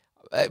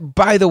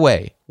 By the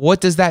way,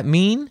 what does that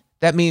mean?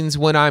 That means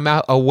when I'm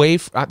out away,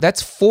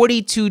 that's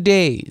 42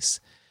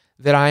 days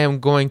that I am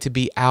going to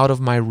be out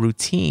of my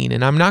routine,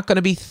 and I'm not going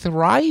to be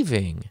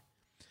thriving.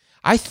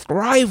 I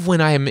thrive when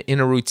I am in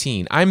a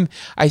routine.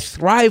 I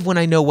thrive when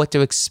I know what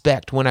to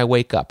expect when I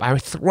wake up. I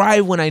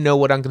thrive when I know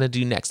what I'm going to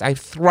do next. I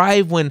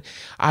thrive when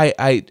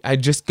I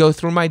just go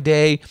through my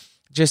day,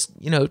 just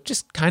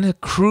kind of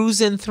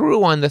cruising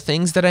through on the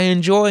things that I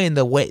enjoy and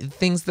the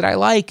things that I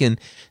like, and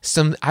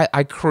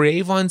I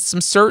crave on some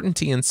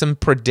certainty and some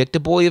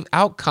predictable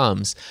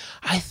outcomes.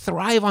 I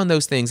thrive on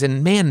those things,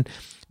 and man,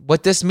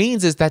 what this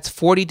means is that's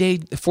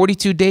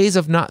 42 days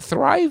of not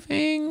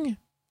thriving.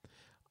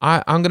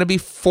 I'm going to be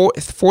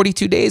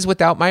 42 days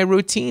without my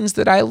routines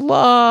that I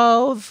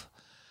love.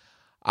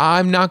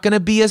 I'm not going to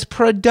be as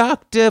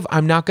productive.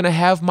 I'm not going to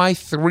have my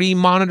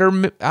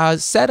 3-monitor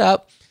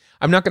setup.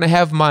 I'm not going to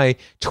have my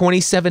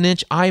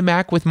 27-inch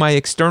iMac with my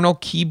external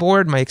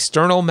keyboard, my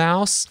external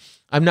mouse.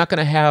 I'm not going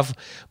to have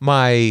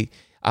my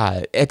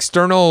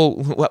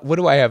external, what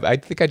do I have? I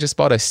think I just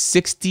bought a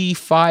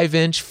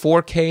 65-inch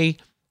 4K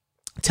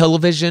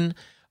television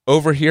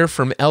over here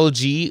from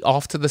LG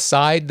off to the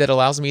side that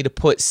allows me to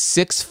put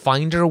 6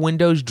 Finder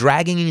windows,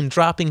 dragging and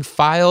dropping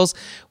files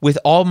with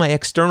all my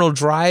external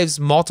drives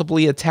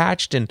multiply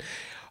attached. And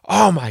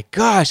oh my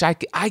gosh, I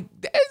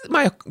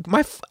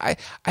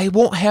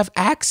won't have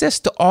access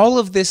to all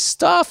of this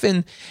stuff,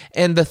 and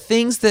the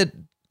things that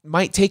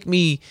might take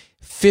me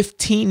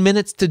 15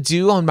 minutes to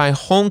do on my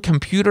home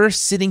computer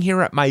sitting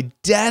here at my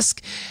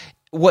desk.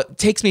 What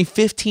takes me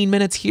 15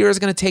 minutes here is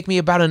going to take me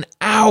about an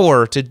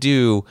hour to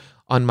do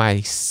on my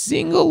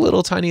single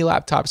little tiny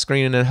laptop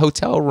screen in a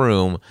hotel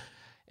room,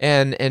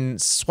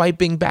 and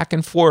swiping back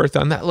and forth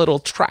on that little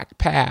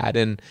trackpad.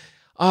 And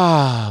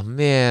oh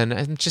man,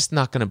 I'm just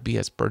not going to be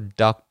as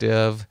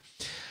productive.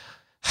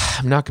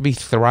 I'm not going to be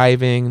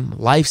thriving.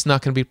 Life's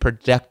not going to be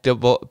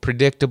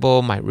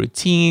predictable. My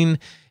routine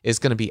is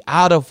going to be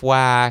out of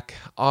whack.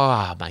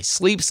 My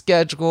sleep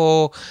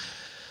schedule.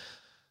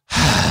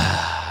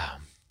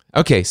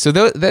 Okay, so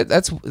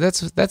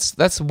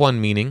that's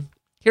one meaning.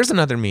 Here's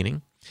another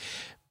meaning.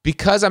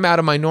 Because I'm out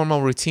of my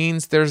normal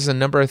routines, there's a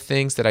number of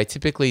things that I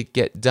typically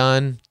get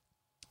done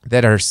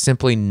that are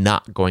simply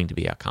not going to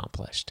be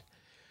accomplished.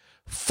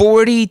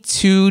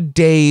 42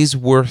 days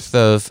worth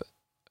of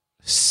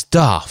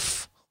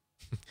stuff.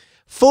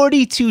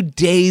 42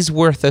 days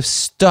worth of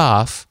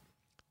stuff.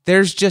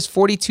 There's just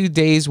 42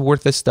 days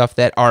worth of stuff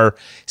that are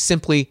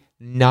simply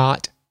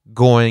not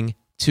going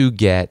to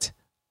get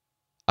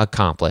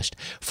accomplished.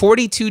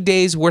 42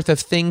 days worth of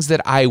things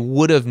that I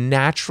would have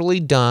naturally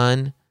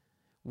done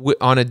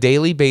on a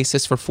daily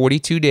basis for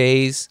 42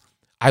 days.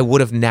 I would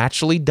have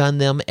naturally done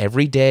them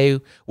every day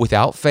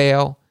without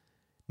fail,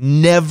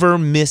 never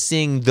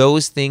missing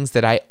those things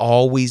that I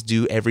always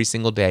do every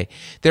single day.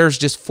 There's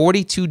just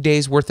 42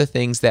 days worth of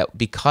things that,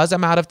 because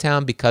I'm out of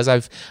town, because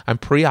I'm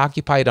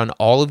preoccupied on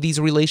all of these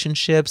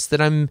relationships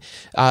that I'm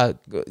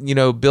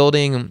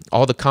building,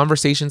 all the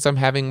conversations I'm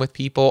having with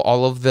people,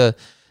 all of the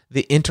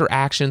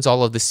interactions,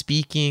 all of the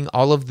speaking,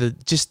 all of the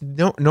just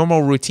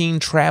normal routine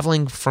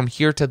traveling from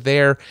here to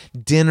there,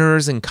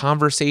 dinners and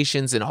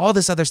conversations and all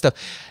this other stuff.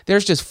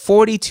 There's just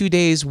 42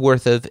 days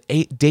worth of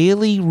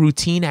daily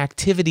routine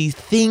activities,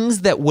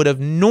 things that would have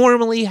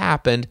normally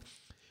happened.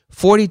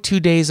 42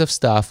 days of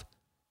stuff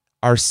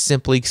are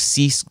simply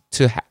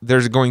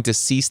they're going to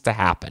cease to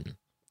happen.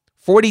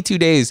 42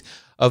 days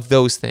of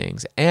those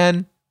things.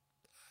 And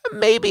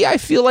maybe I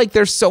feel like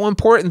they're so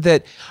important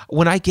that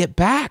when I get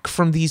back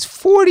from these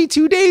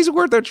 42 days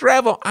worth of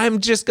travel,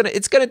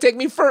 it's going to take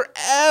me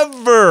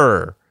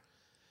forever.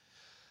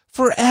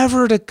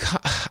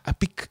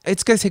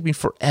 It's going to take me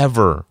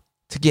forever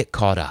to get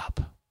caught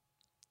up.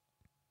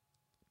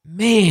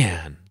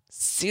 Man,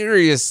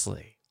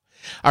 seriously.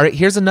 All right,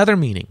 here's another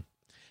meaning.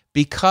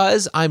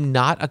 Because I'm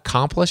not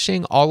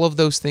accomplishing all of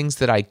those things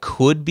that I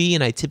could be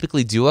and I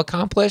typically do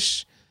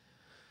accomplish,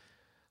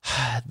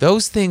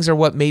 those things are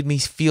what made me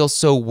feel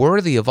so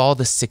worthy of all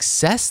the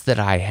success that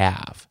I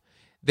have.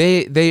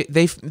 They're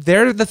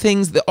the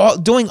things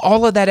that doing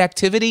all of that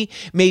activity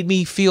made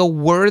me feel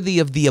worthy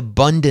of the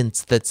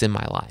abundance that's in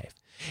my life.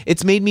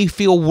 It's made me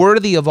feel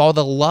worthy of all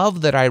the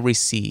love that I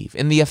receive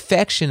and the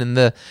affection and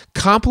the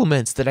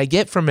compliments that I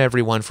get from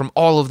everyone from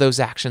all of those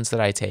actions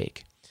that I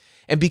take.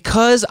 And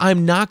because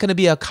I'm not going to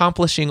be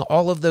accomplishing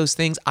all of those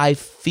things, I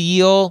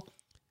feel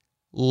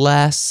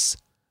less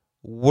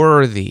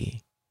worthy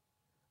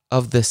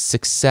of the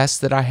success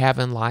that I have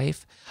in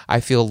life. I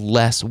feel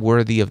less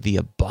worthy of the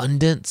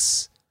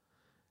abundance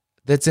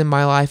that's in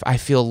my life. I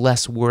feel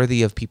less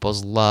worthy of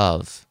people's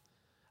love,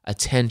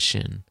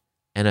 attention,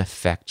 and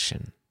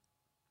affection.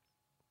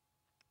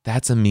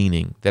 That's a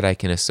meaning that I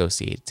can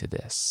associate to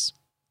this.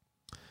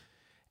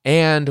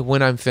 And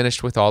when I'm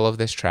finished with all of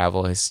this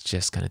travel, it's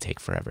just going to take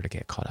forever to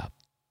get caught up.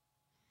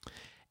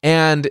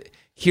 And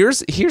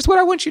here's what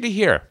I want you to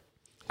hear.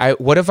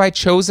 What have I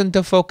chosen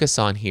to focus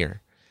on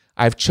here?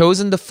 I've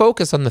chosen to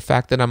focus on the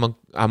fact that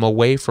I'm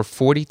away for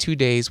 42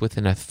 days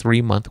within a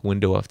 3-month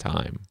window of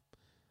time.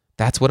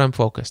 That's what I'm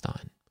focused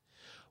on.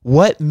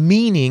 What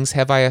meanings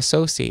have I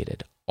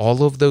associated?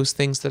 All of those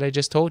things that I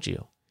just told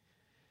you.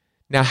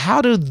 Now,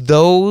 how do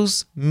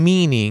those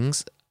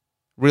meanings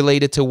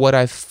related to what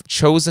I've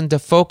chosen to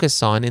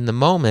focus on in the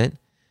moment,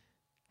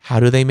 how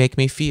do they make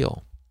me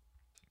feel?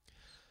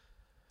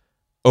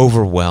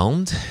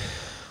 Overwhelmed,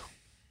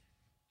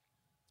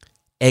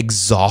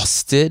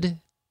 exhausted,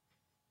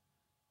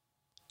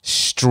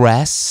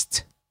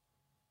 stressed,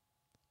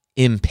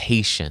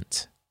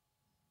 impatient,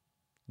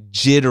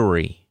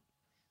 jittery,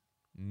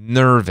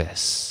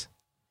 nervous,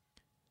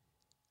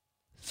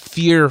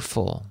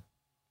 fearful,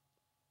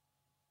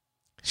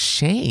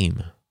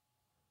 shame.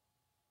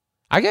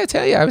 I got to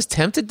tell you, I was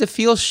tempted to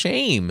feel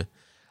shame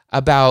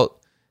about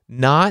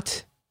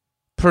not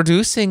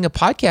producing a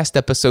podcast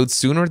episode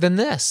sooner than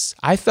this.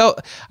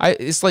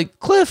 It's like,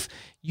 Cliff,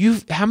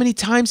 how many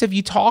times have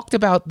you talked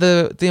about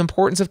the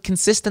importance of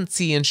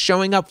consistency and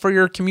showing up for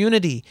your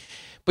community?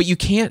 But you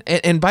can't.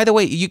 And by the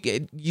way, you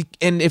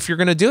and if you're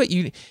going to do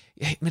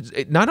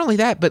it, not only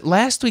that, but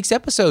last week's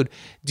episode,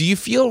 do you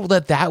feel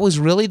that was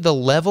really the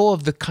level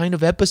of the kind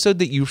of episode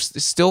that you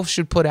still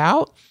should put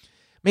out?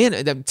 Man,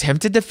 I'm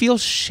tempted to feel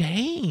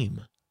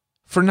shame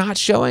for not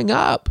showing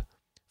up,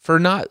 for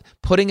not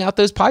putting out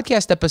those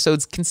podcast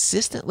episodes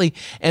consistently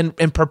and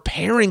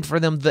preparing for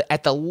them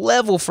at the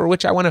level for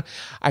which I want to.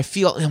 I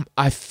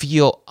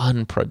feel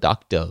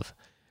unproductive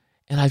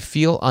and I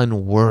feel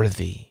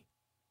unworthy.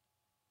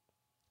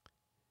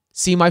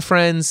 See, my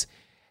friends,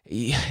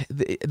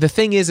 the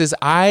thing is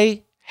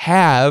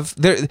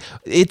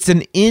it's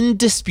an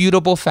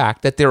indisputable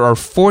fact that there are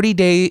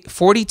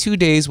 42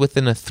 days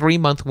within a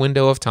 3-month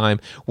window of time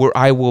where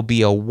I will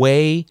be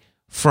away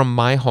from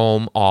my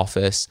home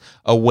office,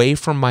 away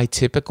from my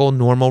typical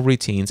normal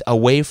routines,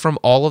 away from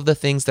all of the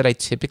things that I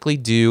typically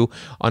do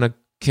on a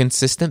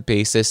consistent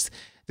basis.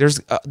 There's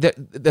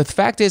the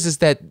fact is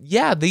that,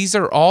 yeah, these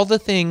are all the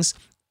things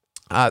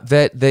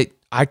that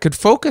I can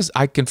focus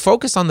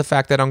on the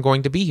fact that I'm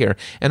going to be here,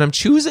 and I'm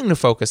choosing to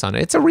focus on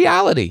it. It's a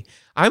reality.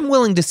 I'm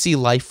willing to see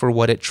life for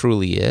what it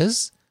truly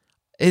is.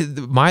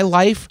 My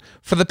life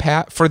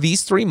for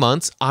these 3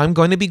 months, I'm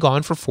going to be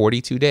gone for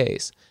 42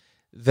 days.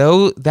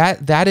 Though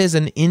that is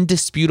an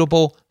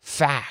indisputable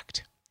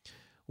fact.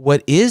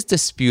 What is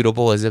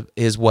disputable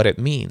is what it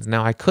means.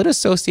 Now, I could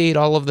associate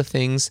all of the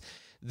things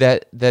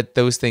that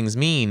those things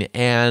mean,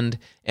 and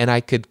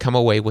I could come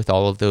away with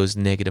all of those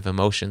negative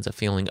emotions of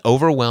feeling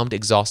overwhelmed,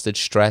 exhausted,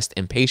 stressed,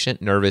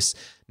 impatient,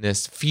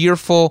 nervousness,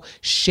 fearful,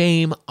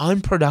 shame,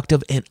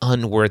 unproductive, and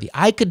unworthy.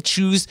 I could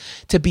choose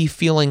to be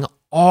feeling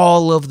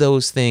all of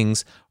those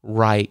things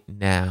right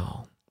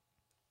now.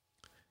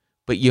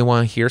 But you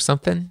want to hear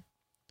something?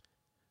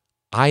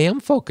 I am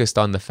focused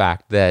on the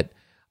fact that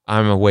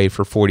I'm away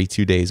for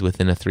 42 days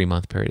within a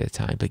 3-month period of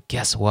time. But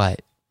guess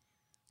what?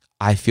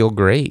 I feel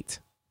great.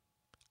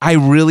 I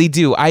really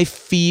do. I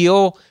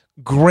feel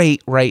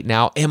great right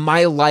now, and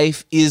my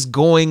life is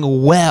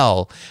going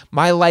well.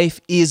 My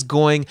life is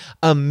going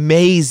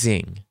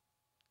amazing.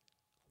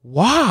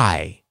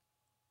 Why?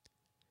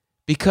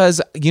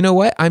 Because you know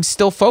what? I'm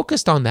still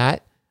focused on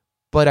that,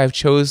 but I've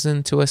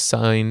chosen to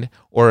assign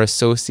or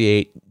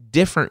associate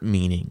different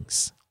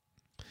meanings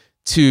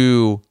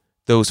to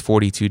those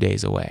 42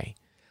 days away.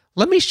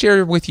 Let me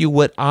share with you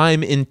what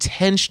I'm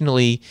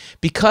intentionally,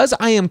 because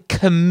I am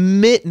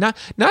I'm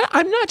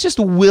not just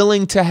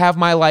willing to have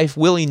my life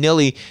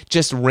willy-nilly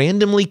just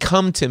randomly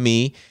come to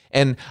me,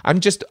 and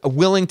I'm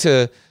willing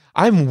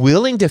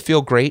to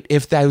feel great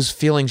if those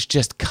feelings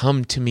just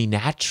come to me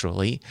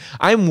naturally.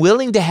 I'm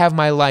willing to have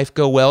my life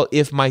go well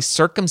if my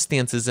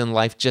circumstances in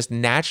life just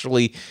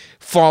naturally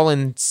fall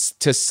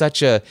into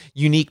such a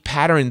unique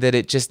pattern that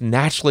it just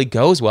naturally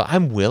goes well.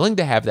 I'm willing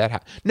to have that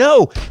happen.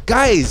 No,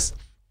 guys,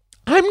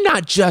 I'm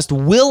not just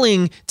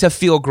willing to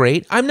feel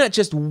great. I'm not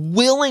just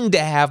willing to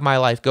have my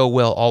life go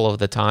well all of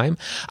the time.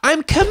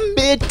 I'm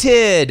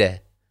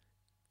committed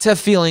to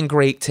feeling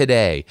great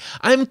today.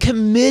 I'm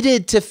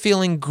committed to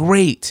feeling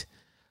great.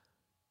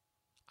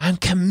 I'm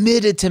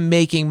committed to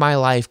making my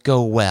life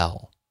go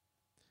well.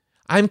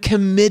 I'm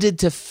committed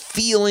to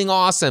feeling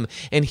awesome.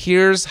 And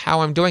here's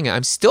how I'm doing it.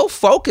 I'm still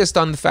focused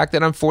on the fact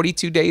that I'm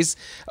 42 days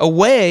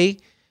away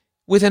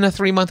within a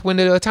 3-month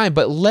window at a time.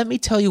 But let me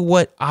tell you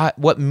what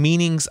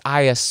meanings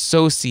I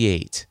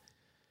associate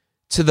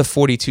to the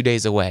 42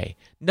 days away.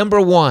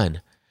 Number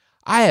one,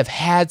 I have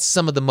had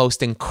some of the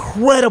most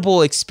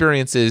incredible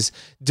experiences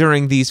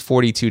during these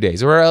 42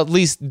 days, or at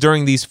least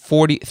during these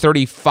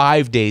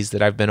 35 days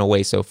that I've been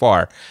away so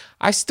far.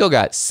 I still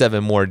got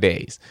 7 more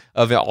days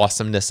of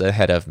awesomeness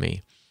ahead of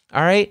me.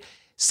 All right.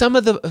 Some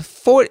of the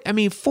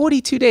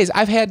 42 days,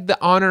 I've had the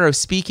honor of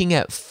speaking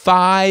at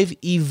 5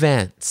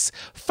 events,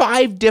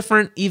 5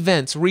 different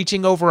events,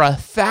 reaching over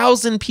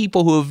 1,000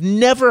 people who have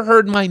never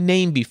heard my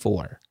name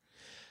before.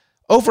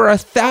 Over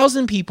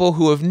 1,000 people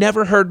who have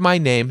never heard my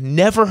name,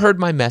 never heard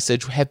my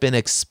message, have been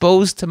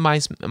exposed to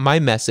my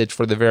message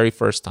for the very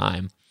first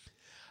time.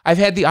 I've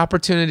had the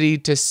opportunity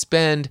to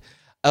spend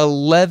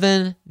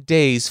 11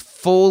 days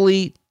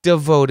fully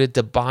devoted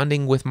to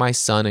bonding with my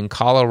son in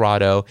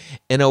Colorado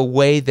in a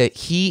way that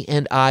he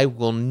and I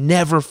will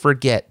never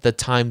forget the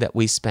time that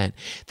we spent.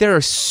 There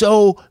are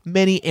so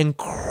many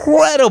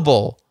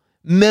incredible,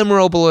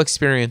 memorable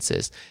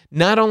experiences.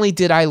 Not only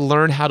did I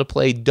learn how to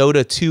play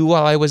Dota 2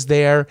 while I was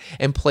there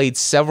and played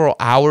several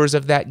hours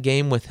of that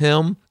game with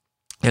him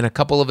and a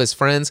couple of his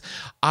friends,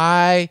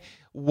 I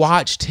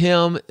watched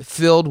him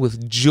filled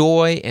with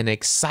joy and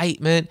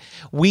excitement.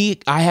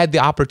 I had the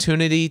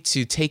opportunity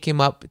to take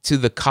him up to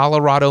the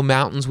Colorado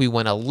mountains. We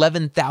went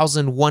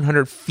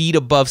 11,100 feet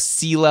above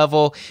sea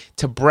level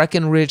to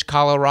Breckenridge,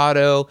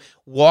 Colorado,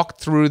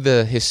 walked through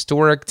the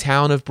historic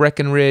town of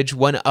Breckenridge,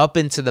 went up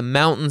into the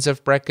mountains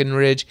of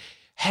Breckenridge,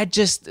 had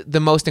just the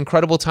most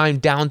incredible time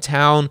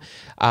downtown.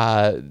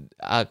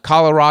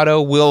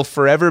 Colorado will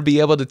forever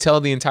be able to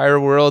tell the entire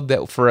world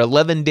that for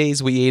 11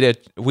 days we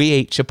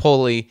ate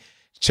Chipotle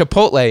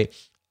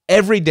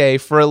every day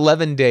for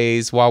 11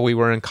 days while we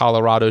were in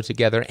Colorado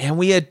together. And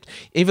we had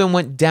even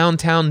went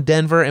downtown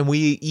Denver, and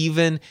we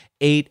even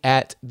ate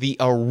at the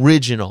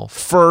original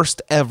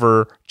first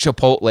ever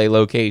Chipotle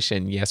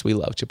location. Yes, we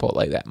love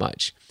Chipotle that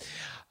much.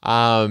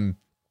 I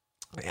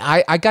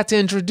got to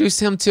introduce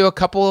him to a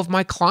couple of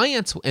my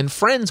clients and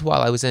friends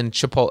while I was in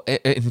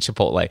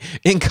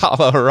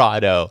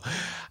Colorado.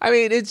 I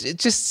mean,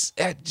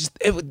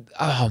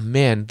 oh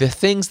man, the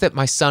things that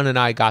my son and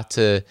I got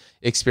to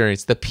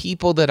experience, the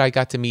people that I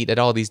got to meet at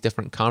all these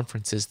different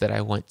conferences that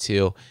I went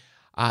to,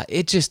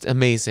 it's just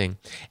amazing.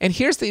 And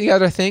here's the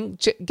other thing,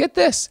 get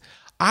this.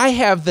 I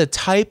have the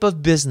type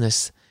of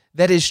business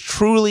that is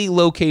truly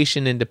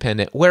location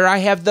independent, where I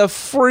have the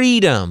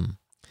freedom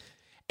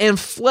and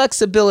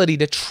flexibility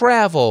to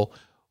travel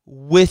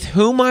with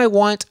whom I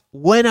want,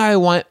 when I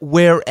want,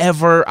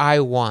 wherever I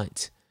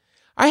want.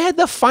 I had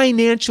the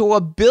financial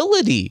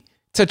ability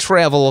to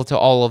travel to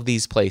all of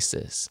these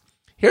places.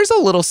 Here's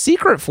a little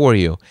secret for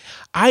you.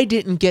 I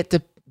didn't get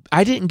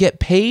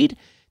paid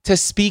to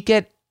speak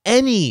at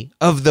any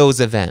of those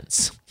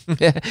events.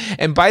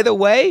 And by the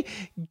way,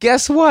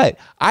 guess what?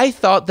 I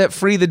thought that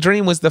Free the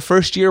Dream was the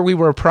first year we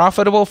were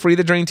profitable, Free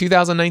the Dream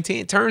 2019.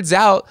 It turns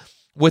out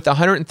with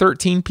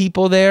 113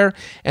 people there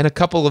and a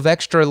couple of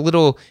extra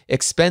little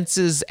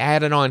expenses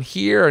added on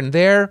here and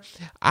there,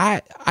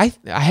 I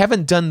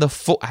haven't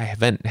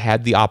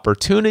had the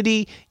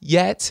opportunity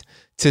yet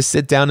to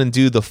sit down and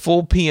do the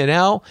full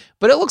P&L,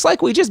 but it looks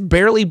like we just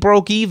barely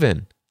broke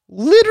even.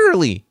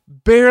 Literally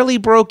barely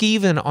broke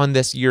even on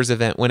this year's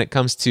event when it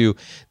comes to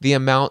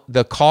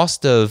the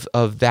cost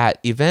of that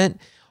event,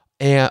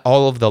 and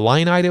all of the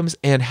line items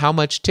and how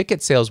much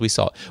ticket sales we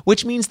saw,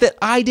 which means that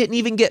I didn't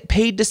even get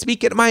paid to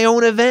speak at my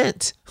own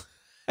event.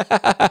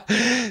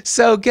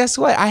 So guess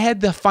what? I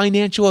had the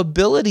financial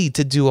ability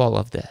to do all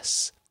of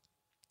this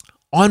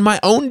on my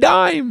own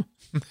dime.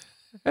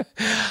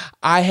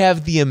 I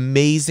have the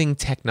amazing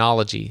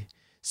technology,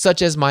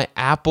 such as my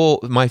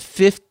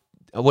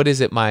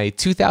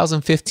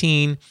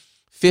 2015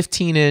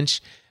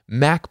 15-inch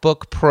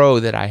MacBook Pro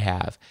that I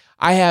have.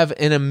 I have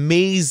an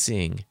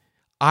amazing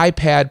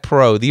iPad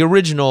Pro, the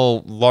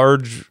original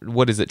large,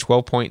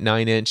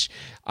 12.9-inch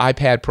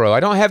iPad Pro. I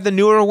don't have the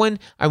newer one.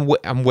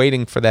 I'm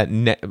waiting for that.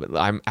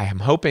 I'm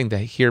hoping to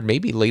hear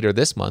maybe later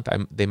this month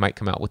they might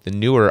come out with the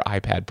newer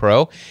iPad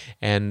Pro,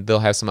 and they'll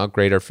have some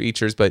upgrader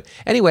features. But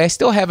anyway, I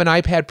still have an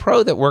iPad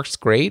Pro that works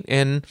great,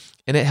 and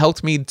it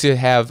helped me to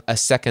have a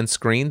second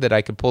screen that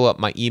I could pull up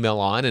my email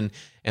on and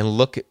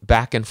look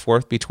back and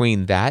forth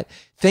between that.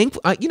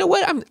 You know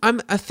what? I'm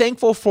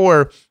thankful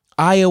for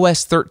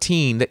iOS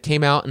 13 that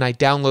came out and I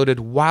downloaded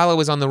while I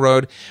was on the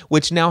road,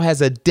 which now has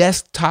a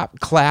desktop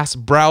class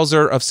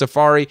browser of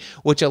Safari,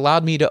 which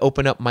allowed me to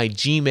open up my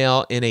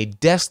Gmail in a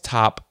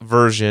desktop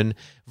version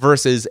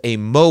versus a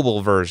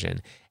mobile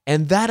version.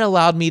 And that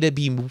allowed me to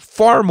be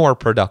far more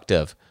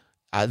productive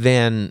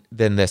than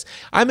this.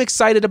 I'm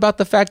excited about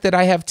the fact that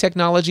I have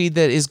technology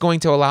that is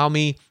going to allow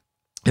me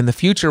in the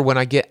future, when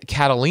I get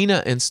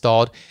Catalina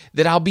installed,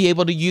 that I'll be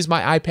able to use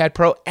my iPad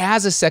Pro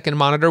as a second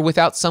monitor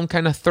without some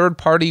kind of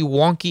third-party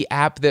wonky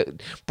app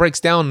that breaks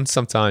down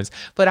sometimes.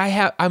 But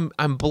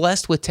I'm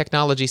blessed with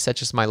technology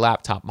such as my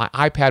laptop, my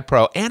iPad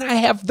Pro, and I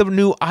have the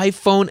new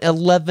iPhone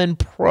 11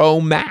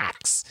 Pro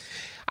Max.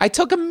 I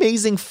took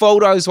amazing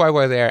photos while we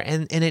were there,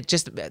 and it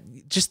just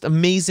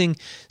amazing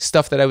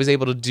stuff that I was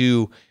able to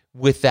do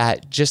with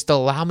that, just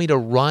allow me to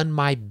run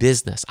my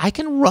business. I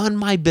can run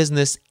my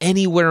business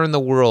anywhere in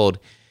the world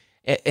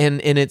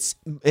And it's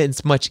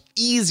much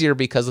easier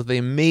because of the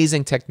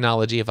amazing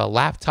technology of a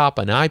laptop,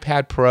 an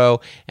iPad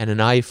Pro, and an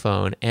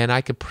iPhone. And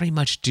I could pretty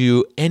much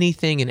do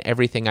anything and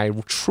everything I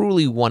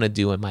truly want to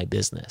do in my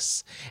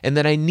business and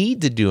that I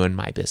need to do in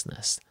my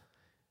business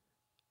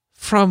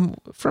from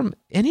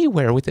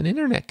anywhere with an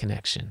internet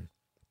connection.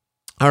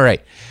 All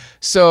right,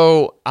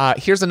 so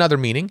here's another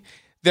meaning.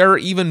 There are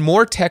even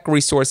more tech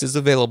resources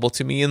available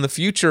to me in the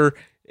future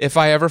if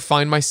I ever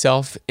find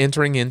myself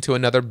entering into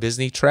another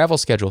busy travel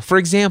schedule. For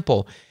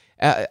example,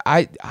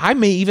 I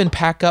may even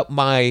pack up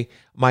my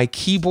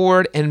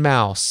keyboard and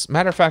mouse.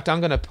 Matter of fact, I'm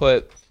going to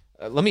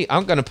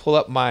pull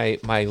up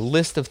my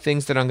list of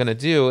things that I'm going to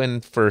do.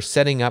 And for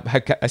setting up,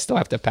 I still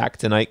have to pack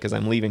tonight because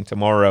I'm leaving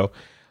tomorrow.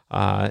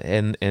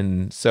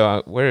 And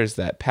so where is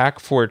that? Pack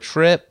for a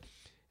trip.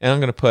 And I'm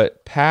going to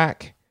put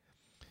pack,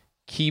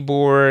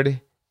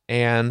 keyboard,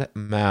 and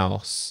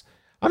mouse.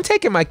 I'm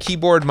taking my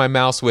keyboard and my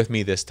mouse with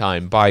me this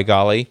time, by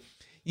golly.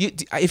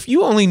 If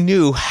you only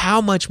knew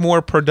how much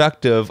more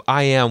productive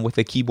I am with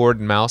a keyboard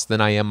and mouse than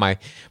I am my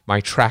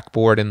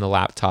trackboard and the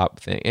laptop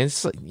thing. And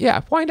it's like,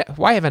 yeah,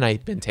 why haven't I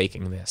been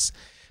taking this?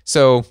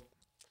 So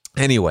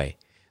anyway,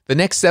 the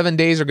next 7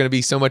 days are going to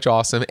be so much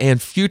awesome.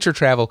 And future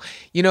travel,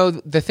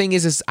 the thing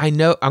is I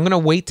know I'm going to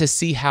wait to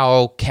see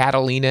how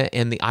Catalina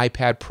and the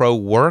iPad Pro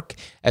work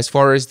as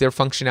far as their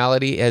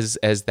functionality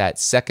as that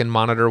second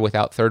monitor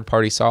without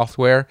third-party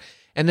software.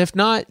 And if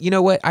not, you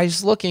know what? I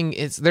was looking,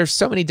 there's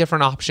so many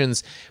different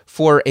options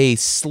for a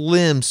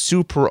slim,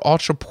 super,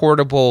 ultra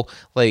portable,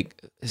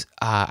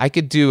 I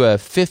could do a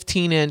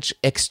 15-inch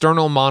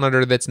external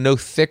monitor that's no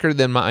thicker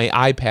than my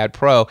iPad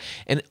Pro.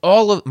 And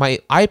all of my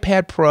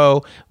iPad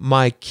Pro,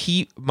 my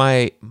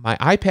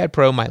iPad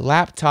Pro, my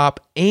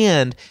laptop,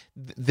 and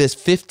this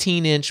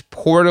 15-inch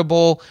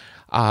portable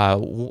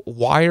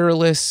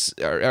wireless,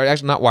 or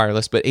actually not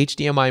wireless, but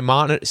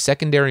HDMI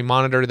secondary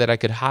monitor that I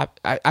could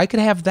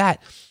have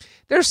that.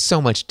 There's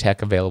so much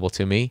tech available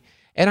to me,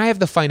 and I have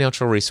the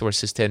financial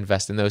resources to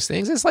invest in those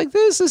things. It's like,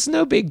 this is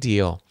no big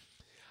deal.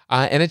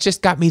 And it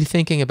just got me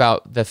thinking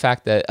about the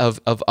fact that of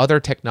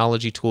other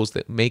technology tools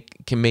that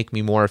can make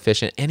me more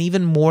efficient and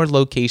even more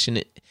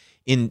location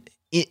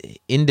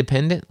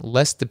independent,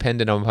 less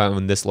dependent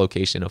on this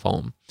location of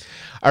home.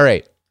 All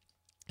right,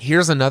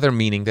 here's another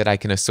meaning that I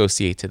can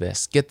associate to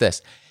this. Get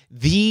this.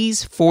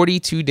 These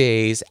 42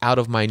 days out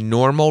of my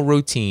normal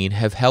routine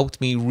have helped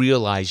me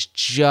realize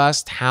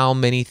just how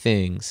many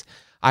things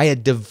I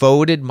had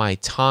devoted my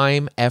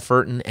time,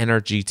 effort, and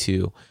energy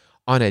to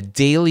on a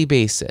daily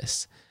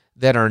basis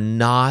that are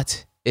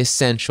not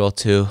essential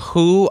to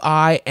who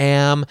I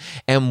am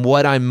and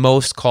what I'm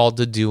most called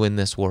to do in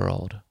this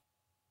world.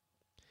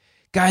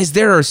 Guys,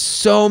 there are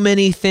so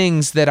many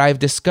things that I've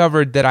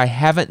discovered that I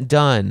haven't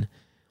done.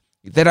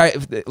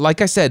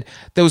 Like I said,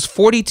 those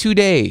 42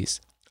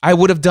 days, I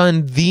would have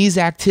done these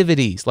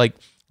activities. Like,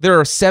 there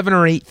are 7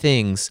 or 8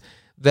 things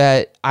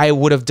that I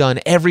would have done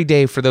every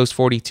day for these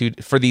 42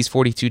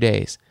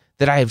 days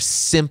that I have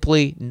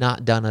simply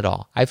not done at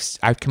all.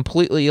 I've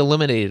completely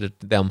eliminated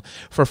them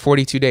for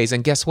 42 days.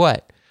 And guess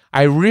what?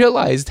 I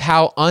realized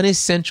how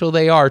unessential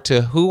they are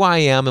to who I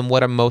am and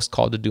what I'm most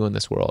called to do in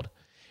this world.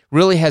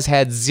 Really has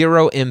had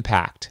zero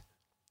impact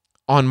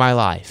on my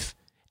life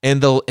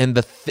and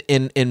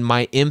in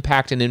my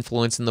impact and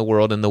influence in the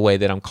world in the way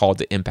that I'm called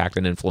to impact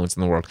and influence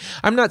in the world.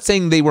 I'm not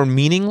saying they were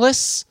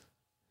meaningless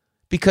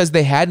because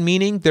they had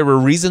meaning. There were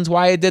reasons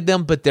why I did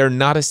them, but they're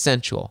not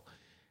essential.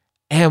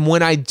 And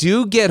when I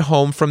do get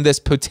home from this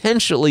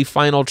potentially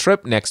final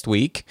trip next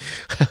week,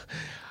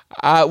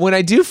 when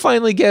I do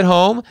finally get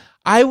home,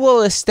 I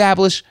will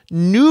establish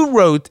new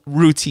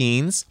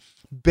routines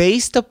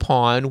based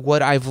upon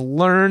what I've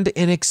learned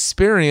and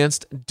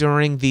experienced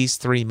during these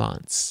 3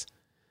 months.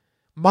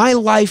 My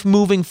life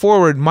moving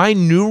forward, my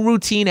new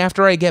routine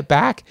after I get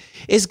back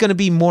is going to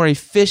be more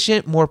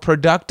efficient, more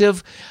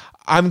productive.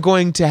 I'm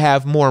going to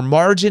have more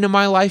margin in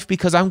my life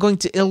because I'm going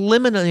to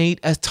eliminate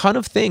a ton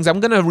of things.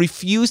 I'm going to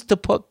refuse to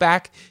put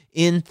back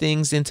in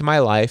things into my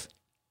life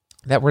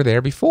that were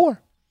there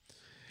before.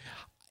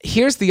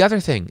 Here's the other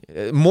thing,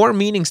 more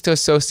meanings to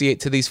associate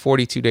to these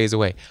 42 days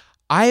away.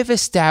 I have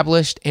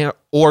established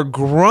or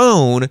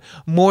grown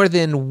more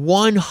than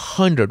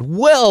 100,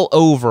 well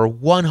over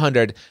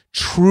 100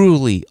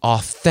 truly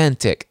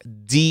authentic,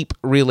 deep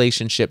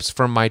relationships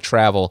from my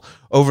travel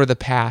over the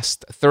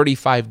past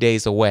 35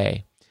 days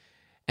away.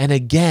 And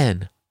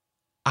again,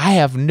 I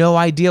have no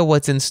idea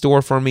what's in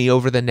store for me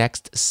over the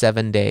next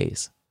 7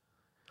 days.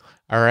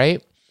 All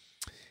right?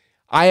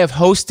 I have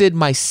hosted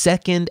my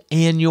second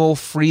annual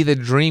Free the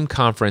Dream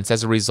conference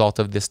as a result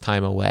of this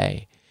time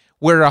away,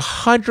 where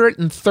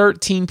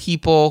 113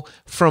 people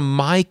from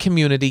my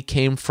community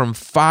came from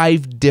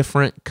 5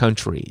 different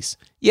countries.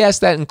 Yes,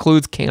 that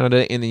includes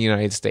Canada and the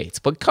United States.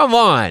 But come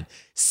on,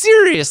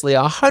 seriously,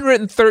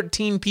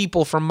 113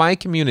 people from my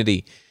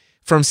community,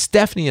 from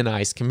Stephanie and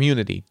I's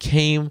community,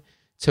 came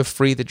to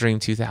Free the Dream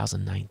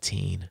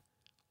 2019.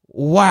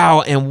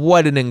 Wow, and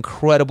what an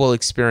incredible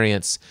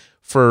experience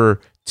for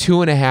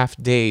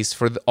 2.5 days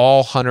for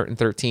all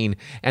 113.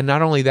 And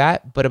not only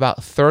that, but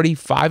about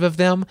 35 of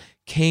them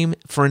came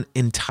for an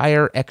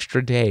entire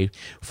extra day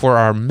for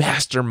our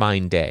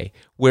mastermind day,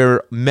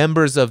 where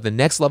members of the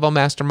Next Level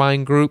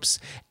mastermind groups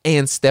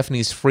and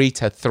Stephanie's Free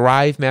to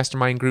Thrive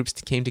mastermind groups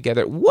came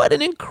together. What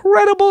an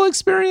incredible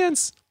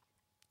experience.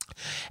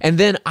 And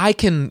then I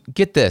can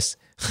get this.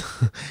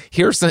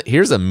 Here's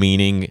a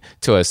meaning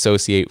to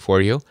associate for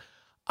you.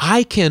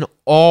 I can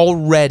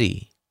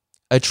already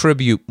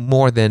attribute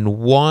more than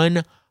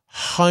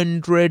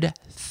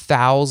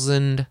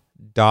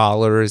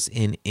 $100,000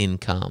 in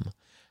income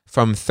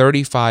from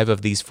 35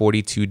 of these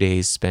 42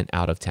 days spent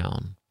out of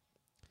town.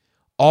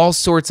 All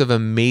sorts of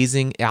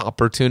amazing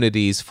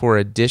opportunities for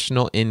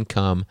additional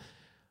income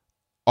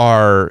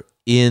are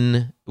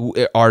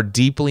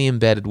deeply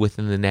embedded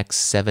within the next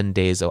 7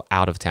 days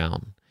out of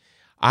town.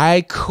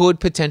 I could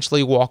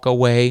potentially walk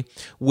away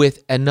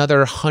with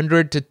another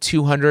 $100 to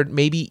 $200,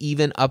 maybe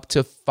even up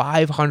to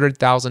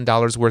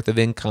 $500,000 worth of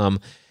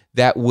income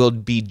that will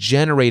be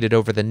generated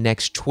over the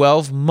next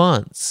 12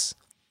 months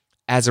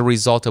as a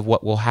result of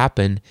what will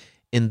happen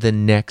in the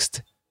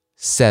next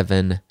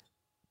 7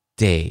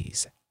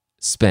 days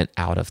spent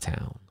out of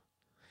town.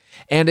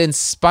 And in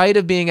spite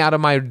of being out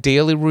of my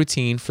daily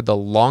routine for the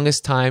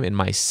longest time in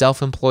my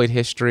self-employed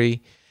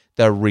history,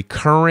 the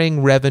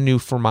recurring revenue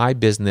for my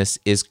business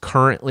is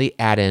currently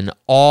at an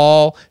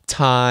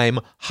all-time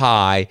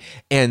high,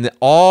 and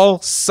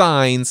all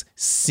signs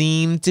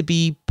seem to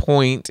be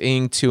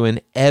pointing to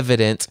an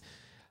evident,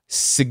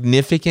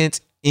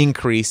 significant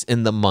increase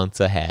in the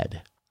months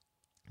ahead.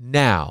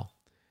 Now,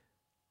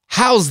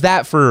 how's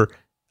that for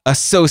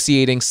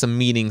associating some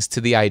meetings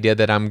to the idea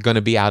that I'm going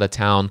to be out of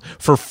town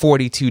for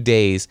 42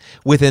 days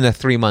within a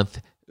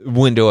 3-month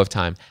window of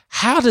time?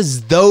 How do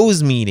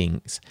these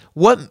meetings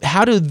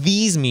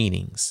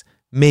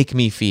make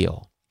me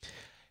feel?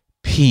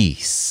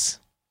 Peace,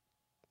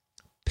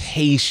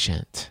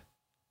 patient,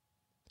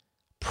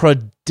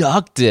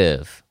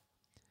 productive,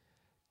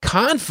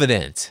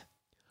 confident,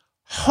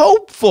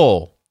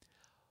 hopeful,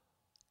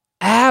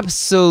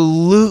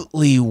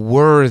 absolutely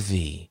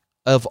worthy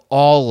of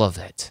all of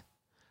it,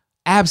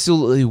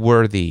 absolutely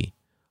worthy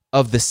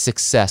of the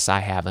success I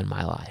have in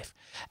my life,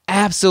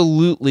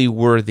 absolutely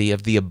worthy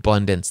of the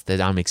abundance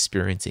that I'm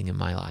experiencing in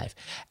my life,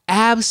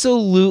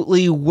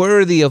 absolutely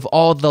worthy of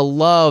all the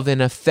love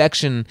and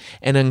affection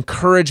and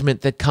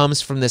encouragement that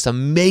comes from this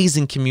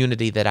amazing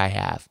community that I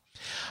have.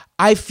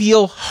 I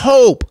feel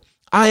hope.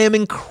 I am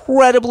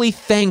incredibly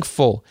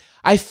thankful.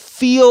 I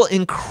feel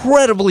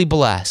incredibly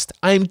blessed.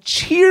 I'm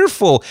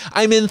cheerful.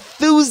 I'm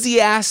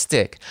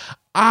enthusiastic.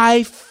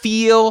 I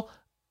feel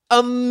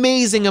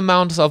amazing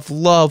amounts of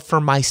love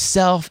for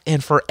myself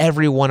and for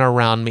everyone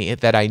around me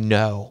that I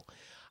know.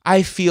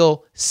 I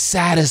feel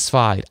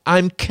satisfied.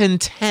 I'm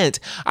content.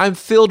 I'm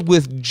filled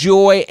with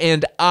joy,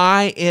 and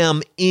I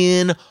am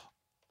in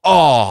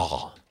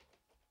awe.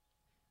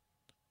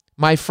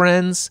 My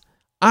friends,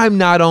 I'm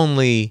not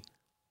only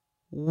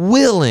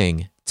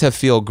willing to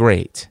feel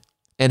great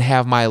and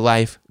have my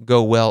life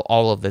go well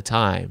all of the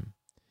time,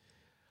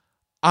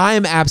 I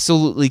am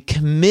absolutely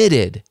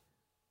committed.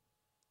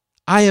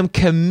 I am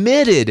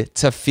committed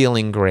to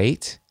feeling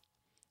great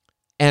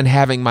and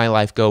having my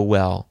life go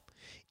well,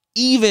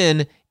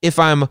 even if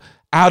I'm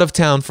out of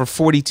town for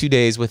 42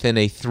 days within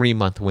a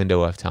 3-month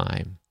window of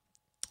time.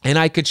 And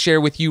I could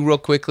share with you real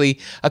quickly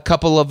a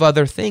couple of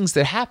other things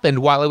that happened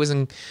while I was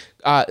in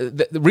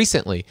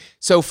recently.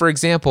 So, for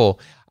example,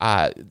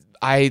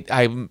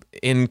 I'm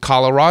in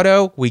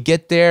Colorado. We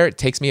get there. It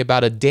takes me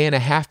about a day and a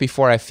half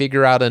before I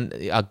figure out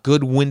a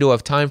good window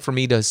of time for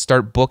me to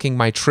start booking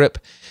my trip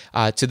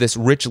to this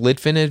Rich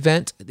Litvin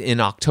event in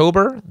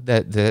October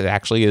that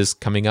actually is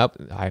coming up.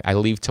 I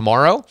leave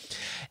tomorrow.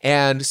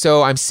 And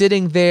so I'm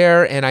sitting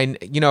there, and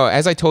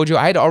as I told you,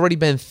 I had already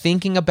been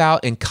thinking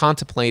about and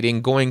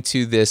contemplating going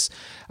to this.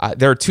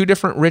 There are 2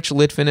 different Rich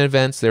Litvin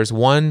events. There's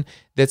one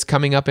that's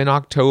coming up in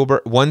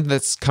October, one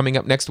that's coming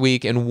up next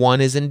week, and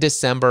one is in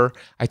December.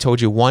 I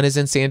told you one is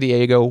in San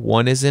Diego,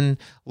 one is in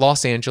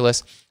Los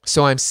Angeles.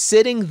 So I'm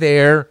sitting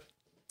there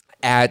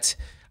at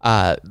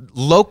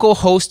Local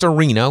Host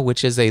Arena,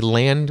 which is an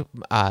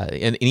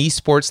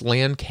esports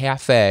LAN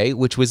cafe,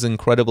 which was an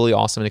incredibly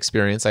awesome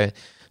experience. I'm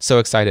so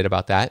excited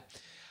about that.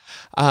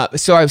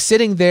 So I'm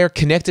sitting there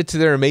connected to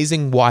their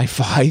amazing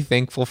Wi-Fi,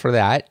 thankful for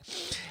that.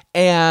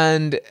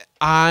 And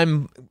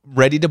I'm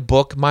ready to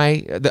book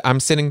I'm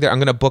sitting there. I'm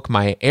going to book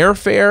my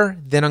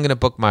airfare. Then I'm going to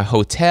book my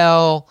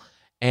hotel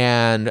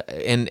and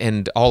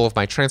all of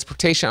my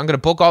transportation. I'm going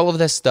to book all of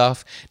this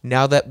stuff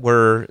now that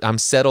I'm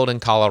settled in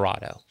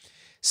Colorado.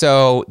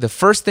 So the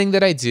first thing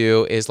that I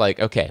do is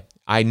okay,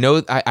 I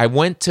know I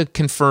went to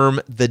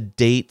confirm the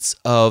dates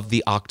of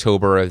the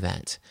October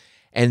event.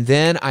 And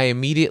then I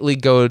immediately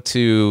go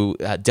to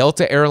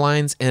Delta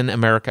Airlines and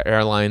America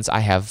Airlines. I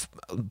have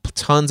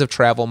tons of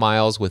travel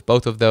miles with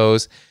both of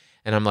those.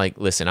 And I'm like,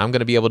 listen, I'm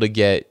going to be able to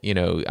get,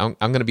 I'm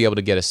going to be able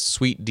to get a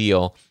sweet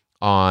deal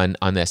on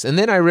this. And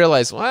then I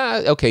realized,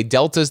 well, okay,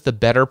 Delta's the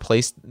better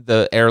place,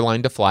 the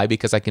airline to fly,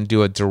 because I can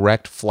do a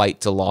direct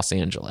flight to Los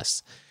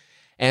Angeles.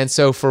 And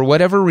so for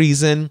whatever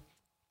reason,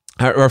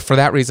 or for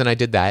that reason, I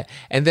did that.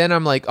 And then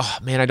I'm like, oh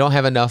man, I don't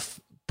have enough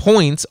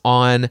points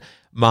on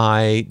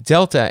my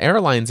Delta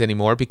Airlines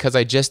anymore because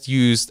I just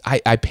used,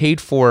 I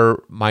paid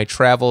for my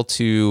travel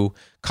to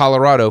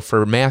Colorado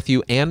for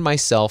Matthew and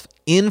myself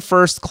in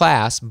first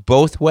class,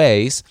 both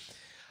ways,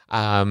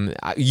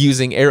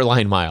 using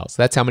airline miles.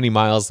 That's how many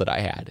miles that I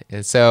had.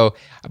 And so,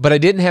 but I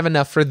didn't have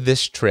enough for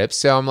this trip.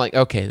 So I'm like,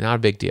 okay, not a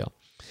big deal.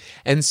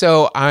 And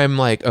so I'm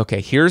like,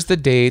 okay, here's the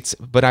dates,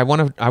 but I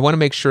want to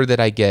make sure that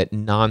I get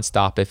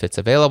nonstop if it's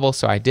available.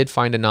 So I did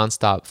find a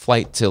nonstop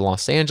flight to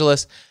Los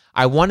Angeles.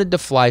 I wanted to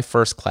fly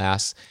first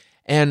class,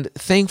 and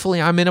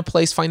thankfully I'm in a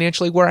place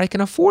financially where I can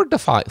afford to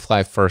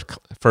fly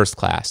first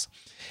class.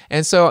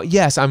 And so,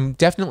 yes, I'm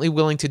definitely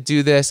willing to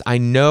do this. I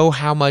know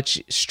how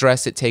much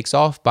stress it takes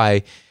off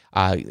by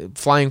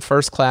flying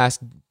first class,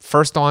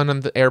 first on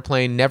the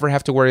airplane, never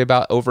have to worry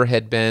about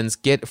overhead bins,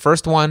 get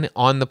first one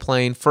on the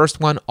plane, first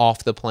one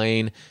off the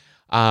plane.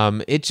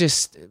 It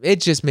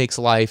just makes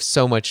life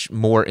so much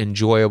more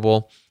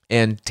enjoyable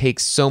and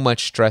takes so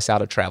much stress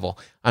out of travel.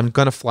 I'm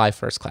going to fly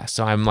first class.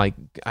 So I'm like,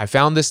 I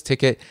found this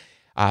ticket,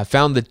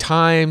 found the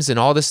times and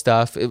all this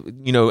stuff.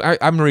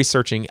 I'm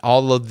researching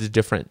all of the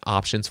different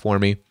options for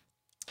me.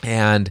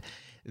 And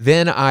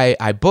then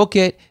I book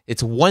it.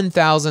 It's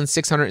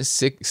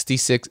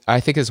 $1,666.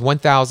 I think it's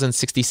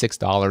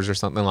 $1,066 or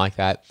something like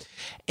that.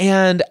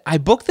 And I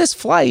booked this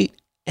flight,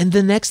 and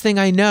the next thing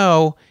I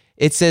know,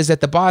 it says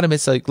at the bottom,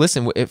 it's like,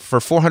 listen, for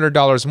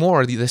 $400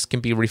 more, this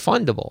can be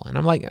refundable. And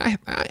I'm like,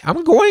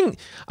 I'm going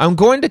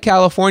to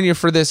California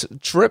for this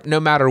trip no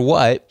matter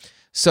what.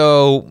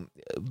 So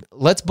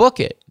let's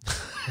book it.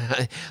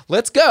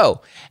 Let's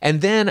go.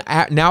 And then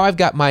now I've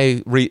got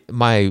my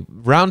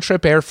round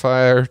trip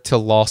airfare to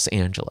Los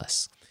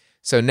Angeles.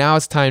 So now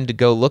it's time to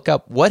go look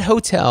up what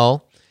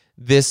hotel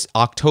this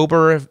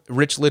October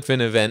Rich Litvin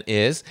event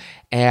is.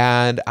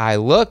 And I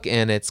look,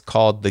 and it's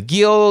called The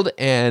Guild,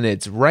 and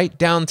it's right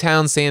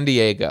downtown San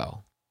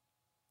Diego.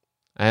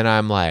 And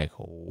I'm like,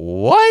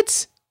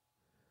 what?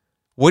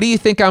 What do you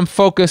think I'm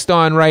focused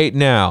on right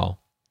now?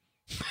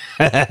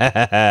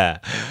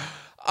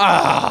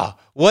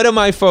 What am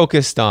I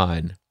focused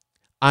on?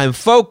 I'm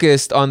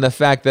focused on the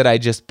fact that I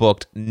just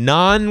booked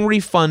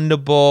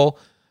non-refundable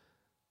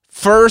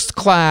first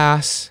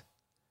class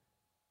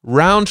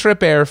round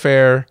trip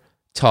airfare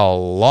to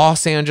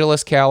Los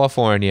Angeles,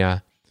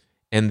 California,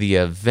 and the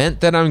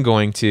event that I'm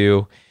going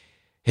to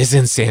is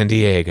in San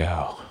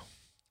Diego.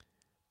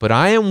 But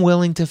I am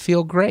willing to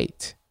feel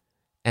great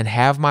and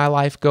have my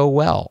life go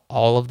well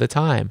all of the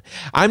time.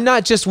 I'm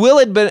not just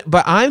willing, but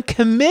I'm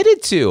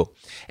committed to.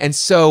 And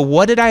so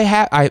what did I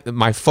have?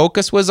 My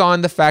focus was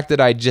on the fact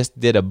that I just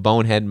did a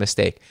bonehead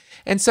mistake.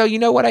 And so you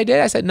know what I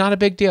did? I said, not a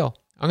big deal.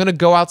 I'm going to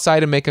go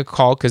outside and make a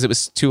call because it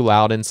was too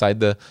loud inside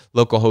the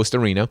local host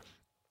arena.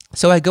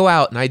 So I go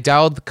out and I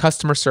dialed the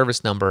customer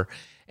service number,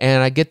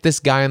 and I get this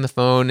guy on the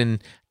phone,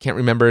 and can't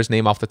remember his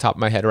name off the top of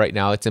my head right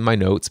now. It's in my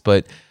notes,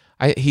 but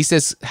he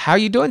says, how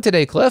you doing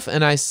today, Cliff?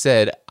 And I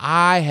said,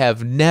 I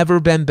have never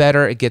been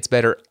better. It gets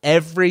better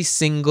every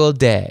single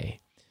day.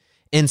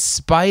 In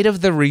spite of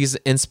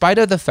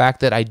the fact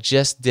that I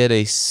just did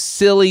a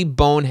silly,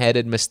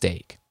 boneheaded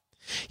mistake.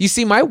 You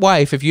see, my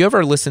wife, if you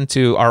ever listen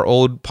to our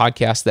old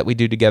podcast that we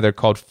do together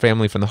called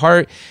Family from the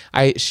Heart,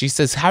 she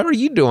says, how are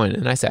you doing?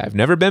 And I said, I've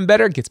never been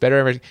better. It gets better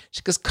every.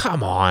 She goes,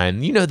 come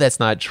on, you know that's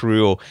not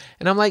true.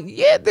 And I'm like,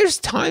 yeah, there's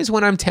times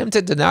when I'm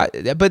tempted to not,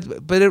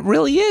 but it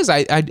really is.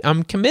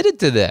 I'm committed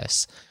to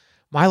this.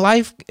 My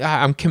life,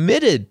 I'm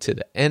committed to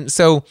that. And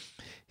so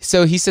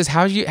he says,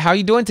 how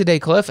you doing today,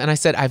 Cliff? And I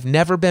said, I've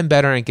never been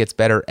better, and it gets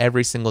better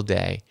every single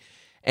day.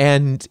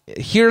 And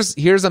here's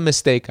a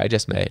mistake I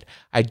just made.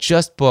 I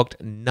just booked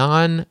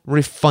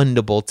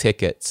non-refundable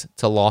tickets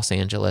to Los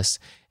Angeles,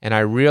 and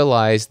I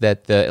realized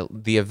that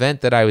the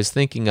event that I was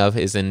thinking of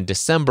is in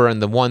December,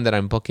 and the one that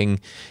I'm booking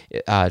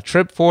a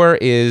trip for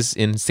is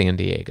in San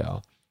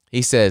Diego.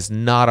 He says,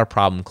 not a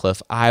problem,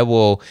 Cliff. I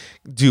will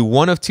do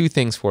one of two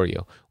things for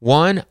you.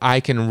 One, I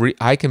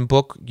can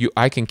book you.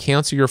 I can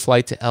cancel your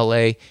flight to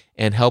LA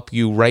and help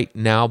you right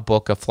now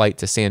book a flight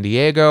to San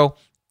Diego.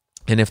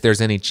 And if there's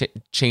any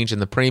change in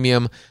the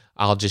premium,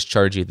 I'll just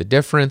charge you the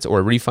difference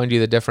or refund you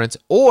the difference.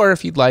 Or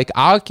if you'd like,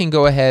 I can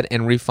go ahead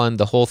and refund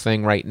the whole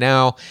thing right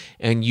now,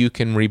 and you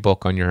can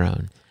rebook on your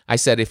own. I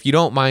said, if you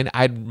don't mind,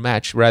 I'd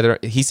match rather.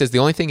 He says the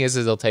only thing is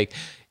it'll take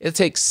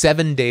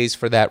 7 days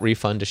for that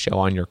refund to show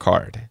on your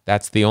card.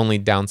 That's the only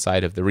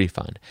downside of the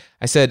refund.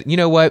 I said, you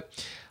know what?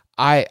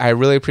 I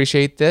really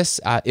appreciate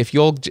this.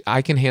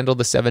 I can handle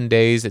the 7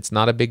 days. It's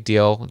not a big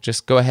deal.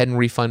 Just go ahead and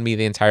refund me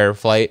the entire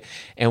flight.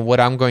 And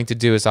what I'm going to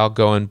do is I'll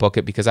go and book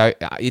it because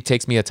it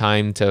takes me a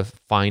time to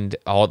find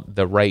all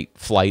the right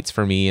flights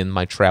for me and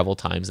my travel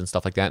times and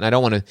stuff like that. And I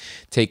don't want to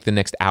take the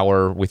next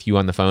hour with you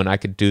on the phone. I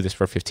could do this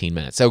for 15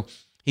 minutes. So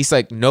he's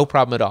like, no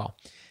problem at all.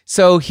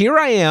 So here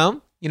I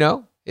am,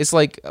 It's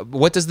like,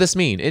 what does this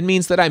mean? It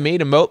means that I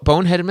made a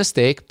boneheaded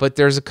mistake, but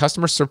there's a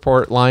customer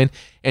support line,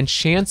 and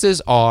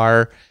chances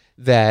are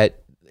that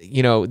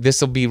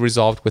this will be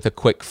resolved with a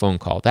quick phone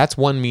call. That's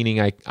one meaning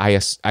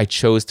I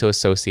chose to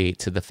associate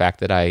to the fact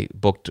that I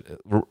booked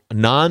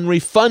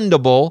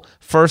non-refundable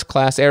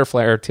first-class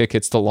airfare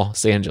tickets to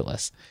Los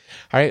Angeles.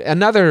 All right,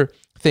 another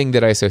thing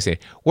that I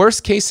associate.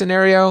 Worst case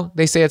scenario,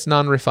 they say it's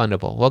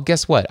non-refundable. Well,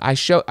 guess what?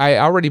 I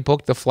already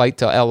booked the flight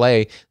to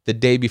LA the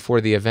day before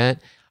the event.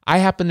 I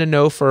happen to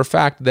know for a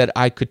fact that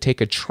I could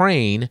take a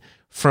train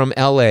from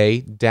LA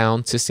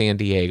down to San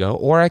Diego,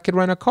 or I could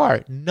rent a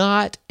car.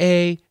 Not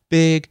a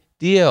big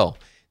deal.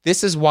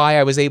 This is why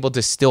I was able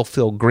to still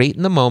feel great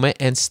in the moment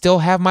and still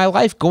have my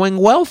life going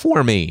well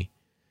for me.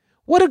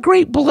 What a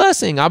great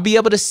blessing. I'll be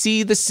able to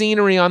see the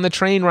scenery on the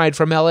train ride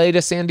from LA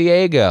to San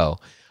Diego.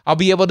 I'll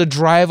be able to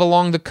drive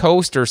along the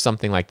coast or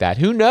something like that.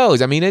 Who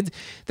knows? I mean,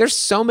 there's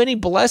so many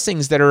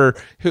blessings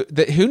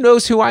who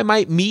knows who I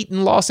might meet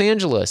in Los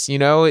Angeles, at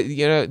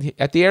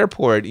the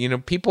airport,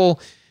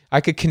 people I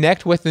could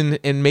connect with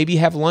and maybe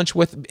have lunch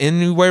with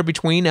anywhere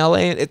between LA.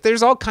 And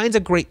there's all kinds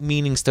of great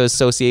meanings to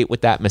associate with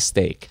that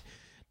mistake.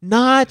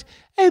 Not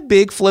a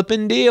big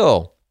flipping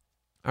deal.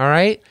 All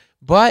right.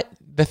 But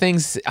the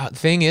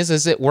thing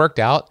is it worked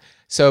out.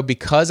 So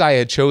because I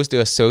had chose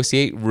to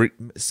associate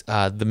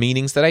the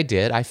meanings that I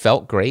did, I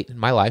felt great and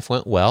my life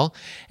went well.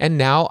 And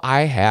now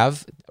I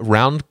have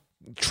round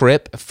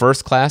trip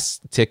first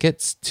class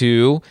tickets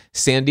to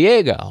San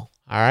Diego. All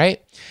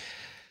right.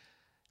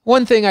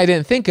 One thing I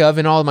didn't think of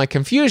in all of my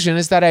confusion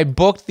is that I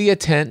booked my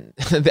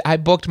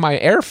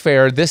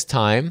airfare this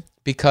time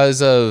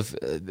because of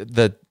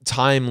the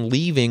time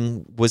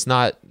leaving was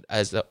not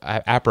as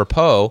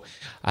apropos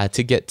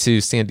to get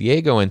to San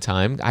Diego in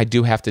time. I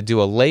do have to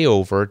do a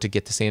layover to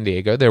get to San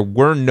Diego. There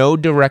were no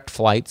direct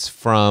flights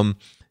from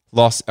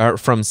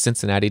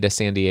Cincinnati to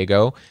San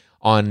Diego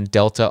on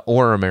Delta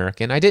or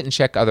American. I didn't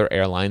check other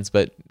airlines,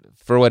 but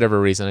for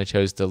whatever reason, I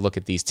chose to look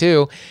at these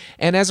two.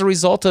 And as a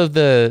result of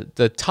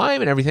the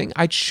time and everything,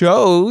 I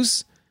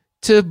chose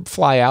to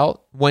fly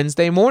out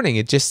Wednesday morning.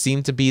 It just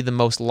seemed to be the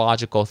most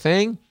logical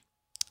thing.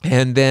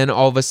 And then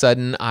all of a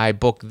sudden, I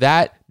booked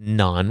that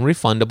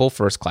non-refundable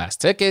first-class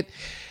ticket.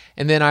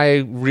 And then I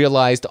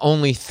realized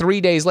only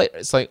 3 days later,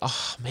 it's like,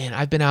 oh man,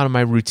 I've been out of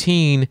my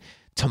routine.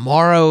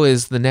 Tomorrow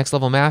is the Next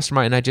Level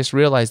Mastermind. And I just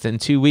realized that in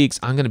 2 weeks,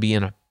 I'm going to be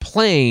in a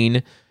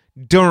plane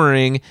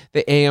during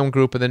the AM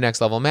group of the Next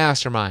Level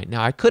Mastermind.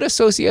 Now, I could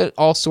associate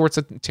all sorts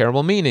of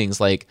terrible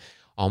meanings like,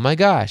 oh my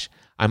gosh,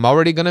 I'm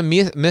already going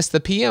to miss the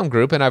PM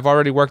group, and I've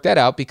already worked that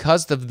out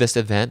because of this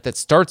event that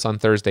starts on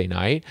Thursday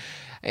night.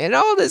 And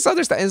all this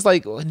other stuff. It's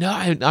like, no,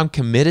 I'm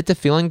committed to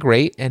feeling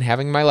great and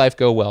having my life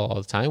go well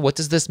all the time. What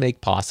does this make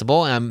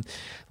possible?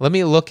 Let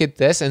me look at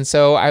this. And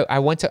so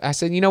I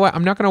said, you know what?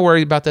 I'm not going to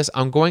worry about this.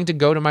 I'm going to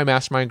go to my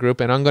mastermind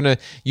group and I'm going to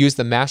use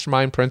the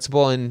mastermind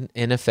principle in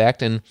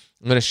effect. And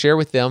I'm going to share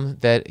with them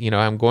that,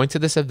 I'm going to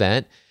this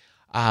event.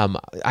 I'm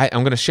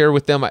going to share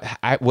with them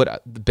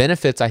what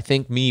benefits I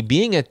think me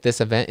being at this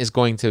event is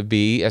going to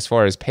be as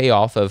far as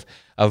payoff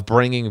of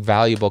bringing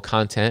valuable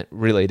content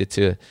related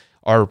to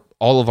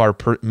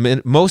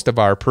most of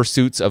our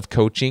pursuits of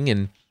coaching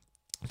and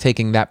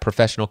taking that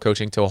professional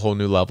coaching to a whole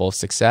new level of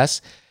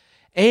success.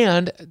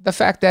 And the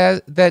fact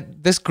that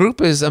this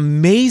group is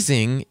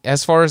amazing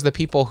as far as the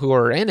people who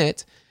are in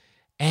it.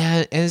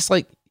 And it's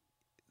like,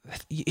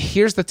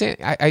 here's the thing.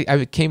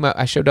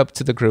 I showed up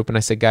to the group and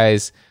I said,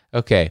 guys,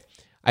 okay,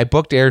 I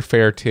booked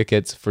airfare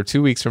tickets for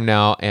 2 weeks from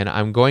now and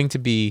I'm going to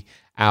be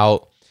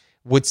out.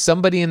 Would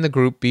somebody in the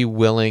group be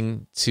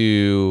willing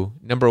to,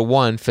 number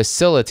one,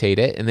 facilitate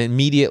it? And then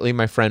immediately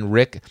my friend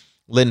Rick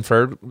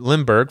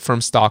Lindberg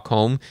from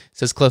Stockholm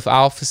says, Cliff,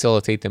 I'll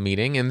facilitate the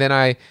meeting. And then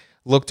I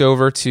looked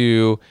over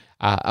to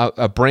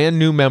a brand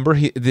new member.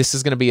 This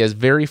is going to be his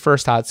very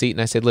first hot seat.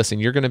 And I said, listen,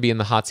 you're going to be in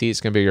the hot seat.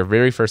 It's going to be your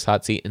very first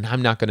hot seat. And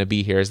I'm not going to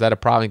be here. Is that a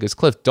problem? He goes,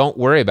 Cliff, don't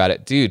worry about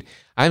it. Dude,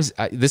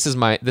 this is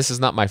my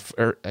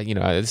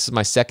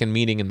second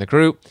meeting in the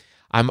group.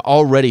 I'm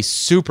already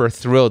super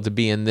thrilled to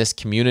be in this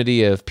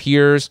community of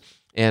peers,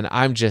 and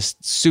I'm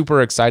just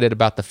super excited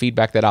about the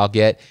feedback that I'll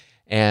get.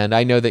 And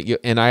I know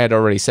that I had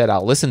already said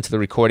I'll listen to the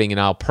recording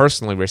and I'll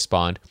personally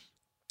respond.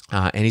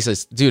 And he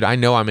says, dude, I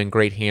know I'm in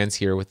great hands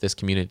here with this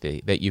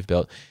community that you've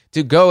built.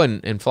 Dude, go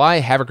and fly,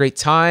 have a great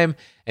time,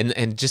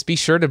 and just be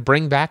sure to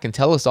bring back and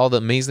tell us all the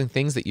amazing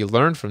things that you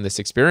learned from this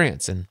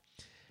experience. And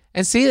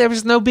see, there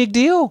was no big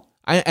deal.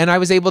 I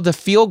was able to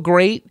feel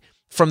great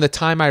from the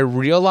time I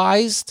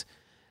realized.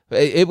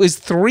 It was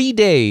 3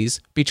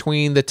 days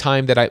between the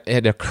time that it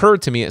had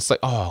occurred to me. It's like,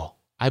 oh,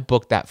 I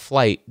booked that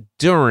flight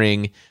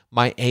during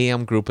my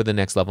AM group of the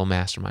Next Level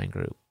Mastermind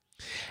group.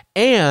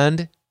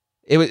 And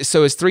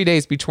it's 3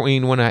 days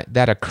between when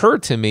that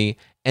occurred to me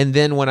and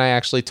then when I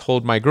actually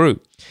told my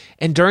group.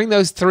 And during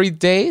those 3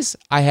 days,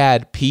 I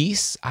had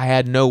peace. I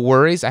had no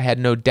worries. I had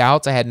no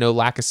doubts. I had no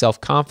lack of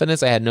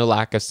self-confidence. I had no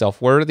lack of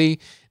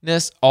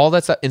self-worthiness, all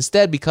that stuff.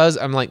 Instead, because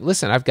I'm like,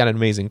 listen, I've got an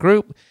amazing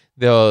group.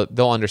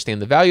 They'll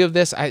understand the value of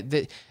this.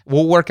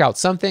 We'll work out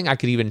something. I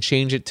could even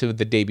change it to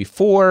the day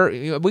before.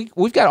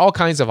 We've got all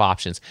kinds of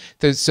options.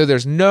 So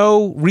there's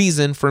no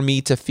reason for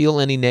me to feel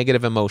any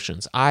negative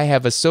emotions. I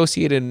have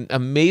associated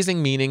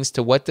amazing meanings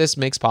to what this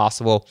makes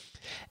possible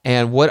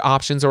and what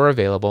options are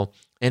available.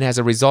 And as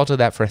a result of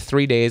that, for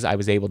 3 days, I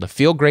was able to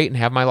feel great and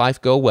have my life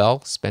go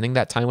well, spending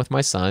that time with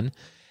my son.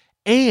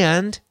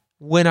 And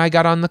when I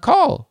got on the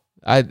call,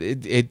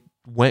 it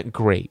went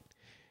great.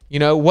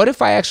 What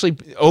if I actually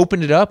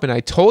opened it up and I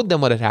told them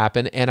what had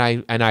happened and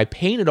I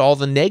painted all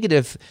the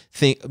negative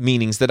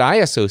meanings that I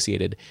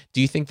associated?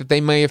 Do you think that they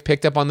may have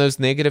picked up on those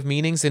negative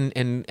meanings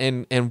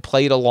and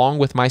played along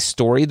with my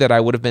story that I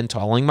would have been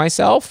telling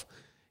myself?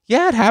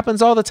 Yeah, it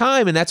happens all the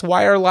time, and that's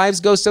why our lives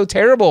go so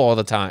terrible all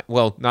the time.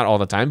 Well, not all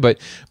the time, but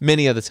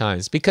many of the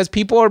times, because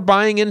people are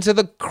buying into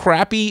the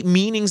crappy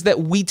meanings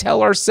that we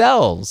tell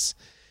ourselves.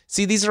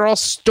 See, these are all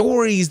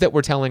stories that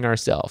we're telling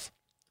ourselves.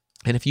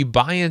 And if you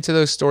buy into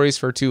those stories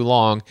for too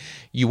long,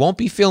 you won't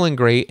be feeling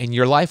great and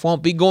your life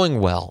won't be going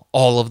well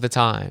all of the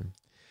time.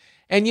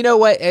 And you know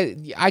what?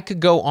 I could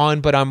go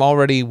on, but I'm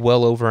already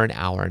well over an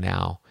hour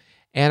now.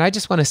 And I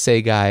just want to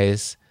say,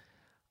 guys,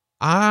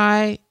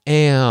 I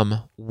am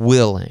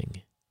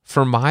willing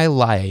for my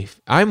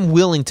life. I'm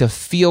willing to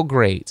feel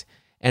great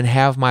and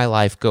have my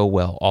life go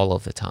well all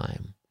of the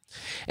time.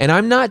 And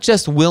I'm not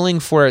just willing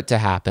for it to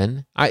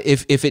happen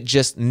if it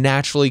just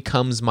naturally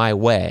comes my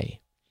way.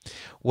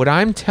 What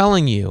I'm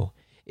telling you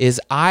is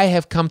I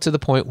have come to the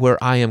point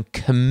where I am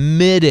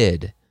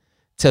committed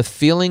to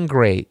feeling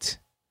great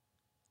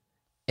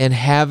and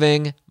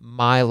having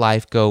my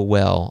life go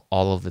well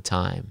all of the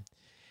time.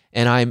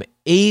 And I'm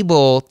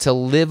able to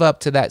live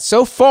up to that.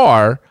 So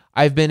far,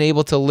 I've been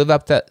able to live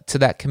up to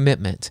that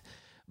commitment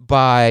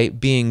by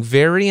being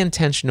very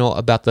intentional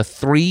about the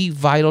 3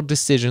 vital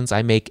decisions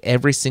I make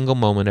every single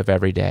moment of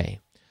every day.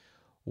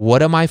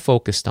 What am I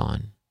focused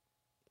on?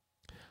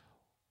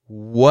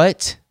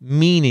 What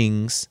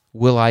meanings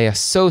will I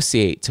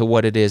associate to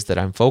what it is that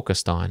I'm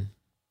focused on?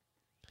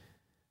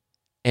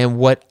 And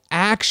what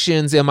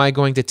actions am I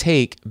going to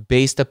take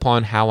based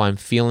upon how I'm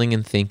feeling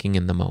and thinking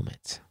in the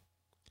moment?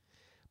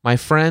 My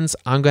friends,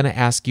 I'm going to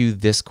ask you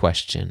this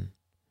question.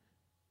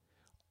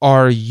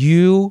 Are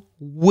you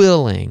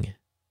willing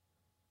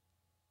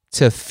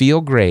to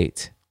feel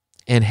great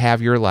and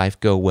have your life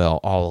go well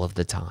all of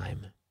the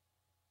time?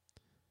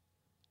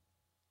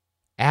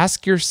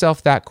 Ask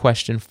yourself that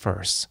question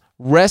first.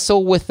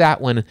 Wrestle with that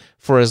one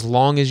for as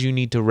long as you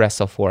need to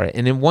wrestle for it.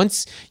 And then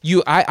once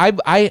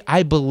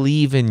I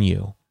believe in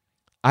you.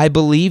 I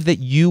believe that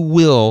you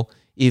will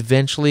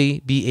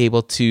eventually be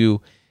able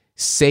to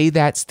say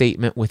that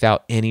statement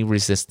without any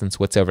resistance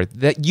whatsoever.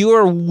 That you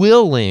are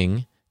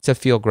willing to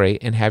feel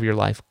great and have your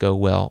life go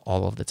well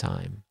all of the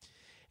time.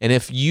 And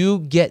if you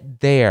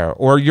get there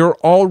or you're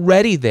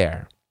already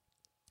there,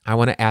 I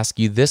want to ask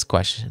you this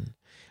question.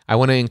 I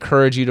want to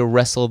encourage you to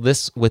wrestle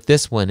with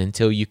this one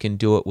until you can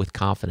do it with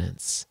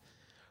confidence.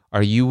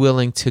 Are you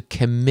willing to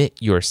commit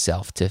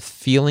yourself to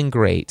feeling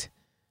great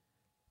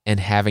and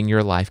having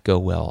your life go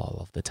well all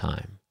of the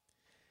time?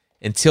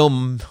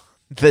 Until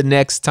the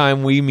next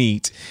time we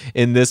meet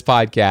in this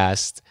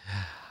podcast,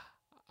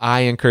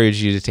 I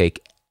encourage you to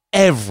take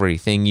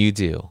everything you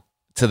do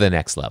to the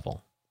next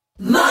level.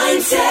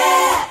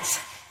 Mindset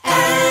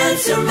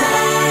Answer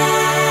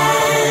Man.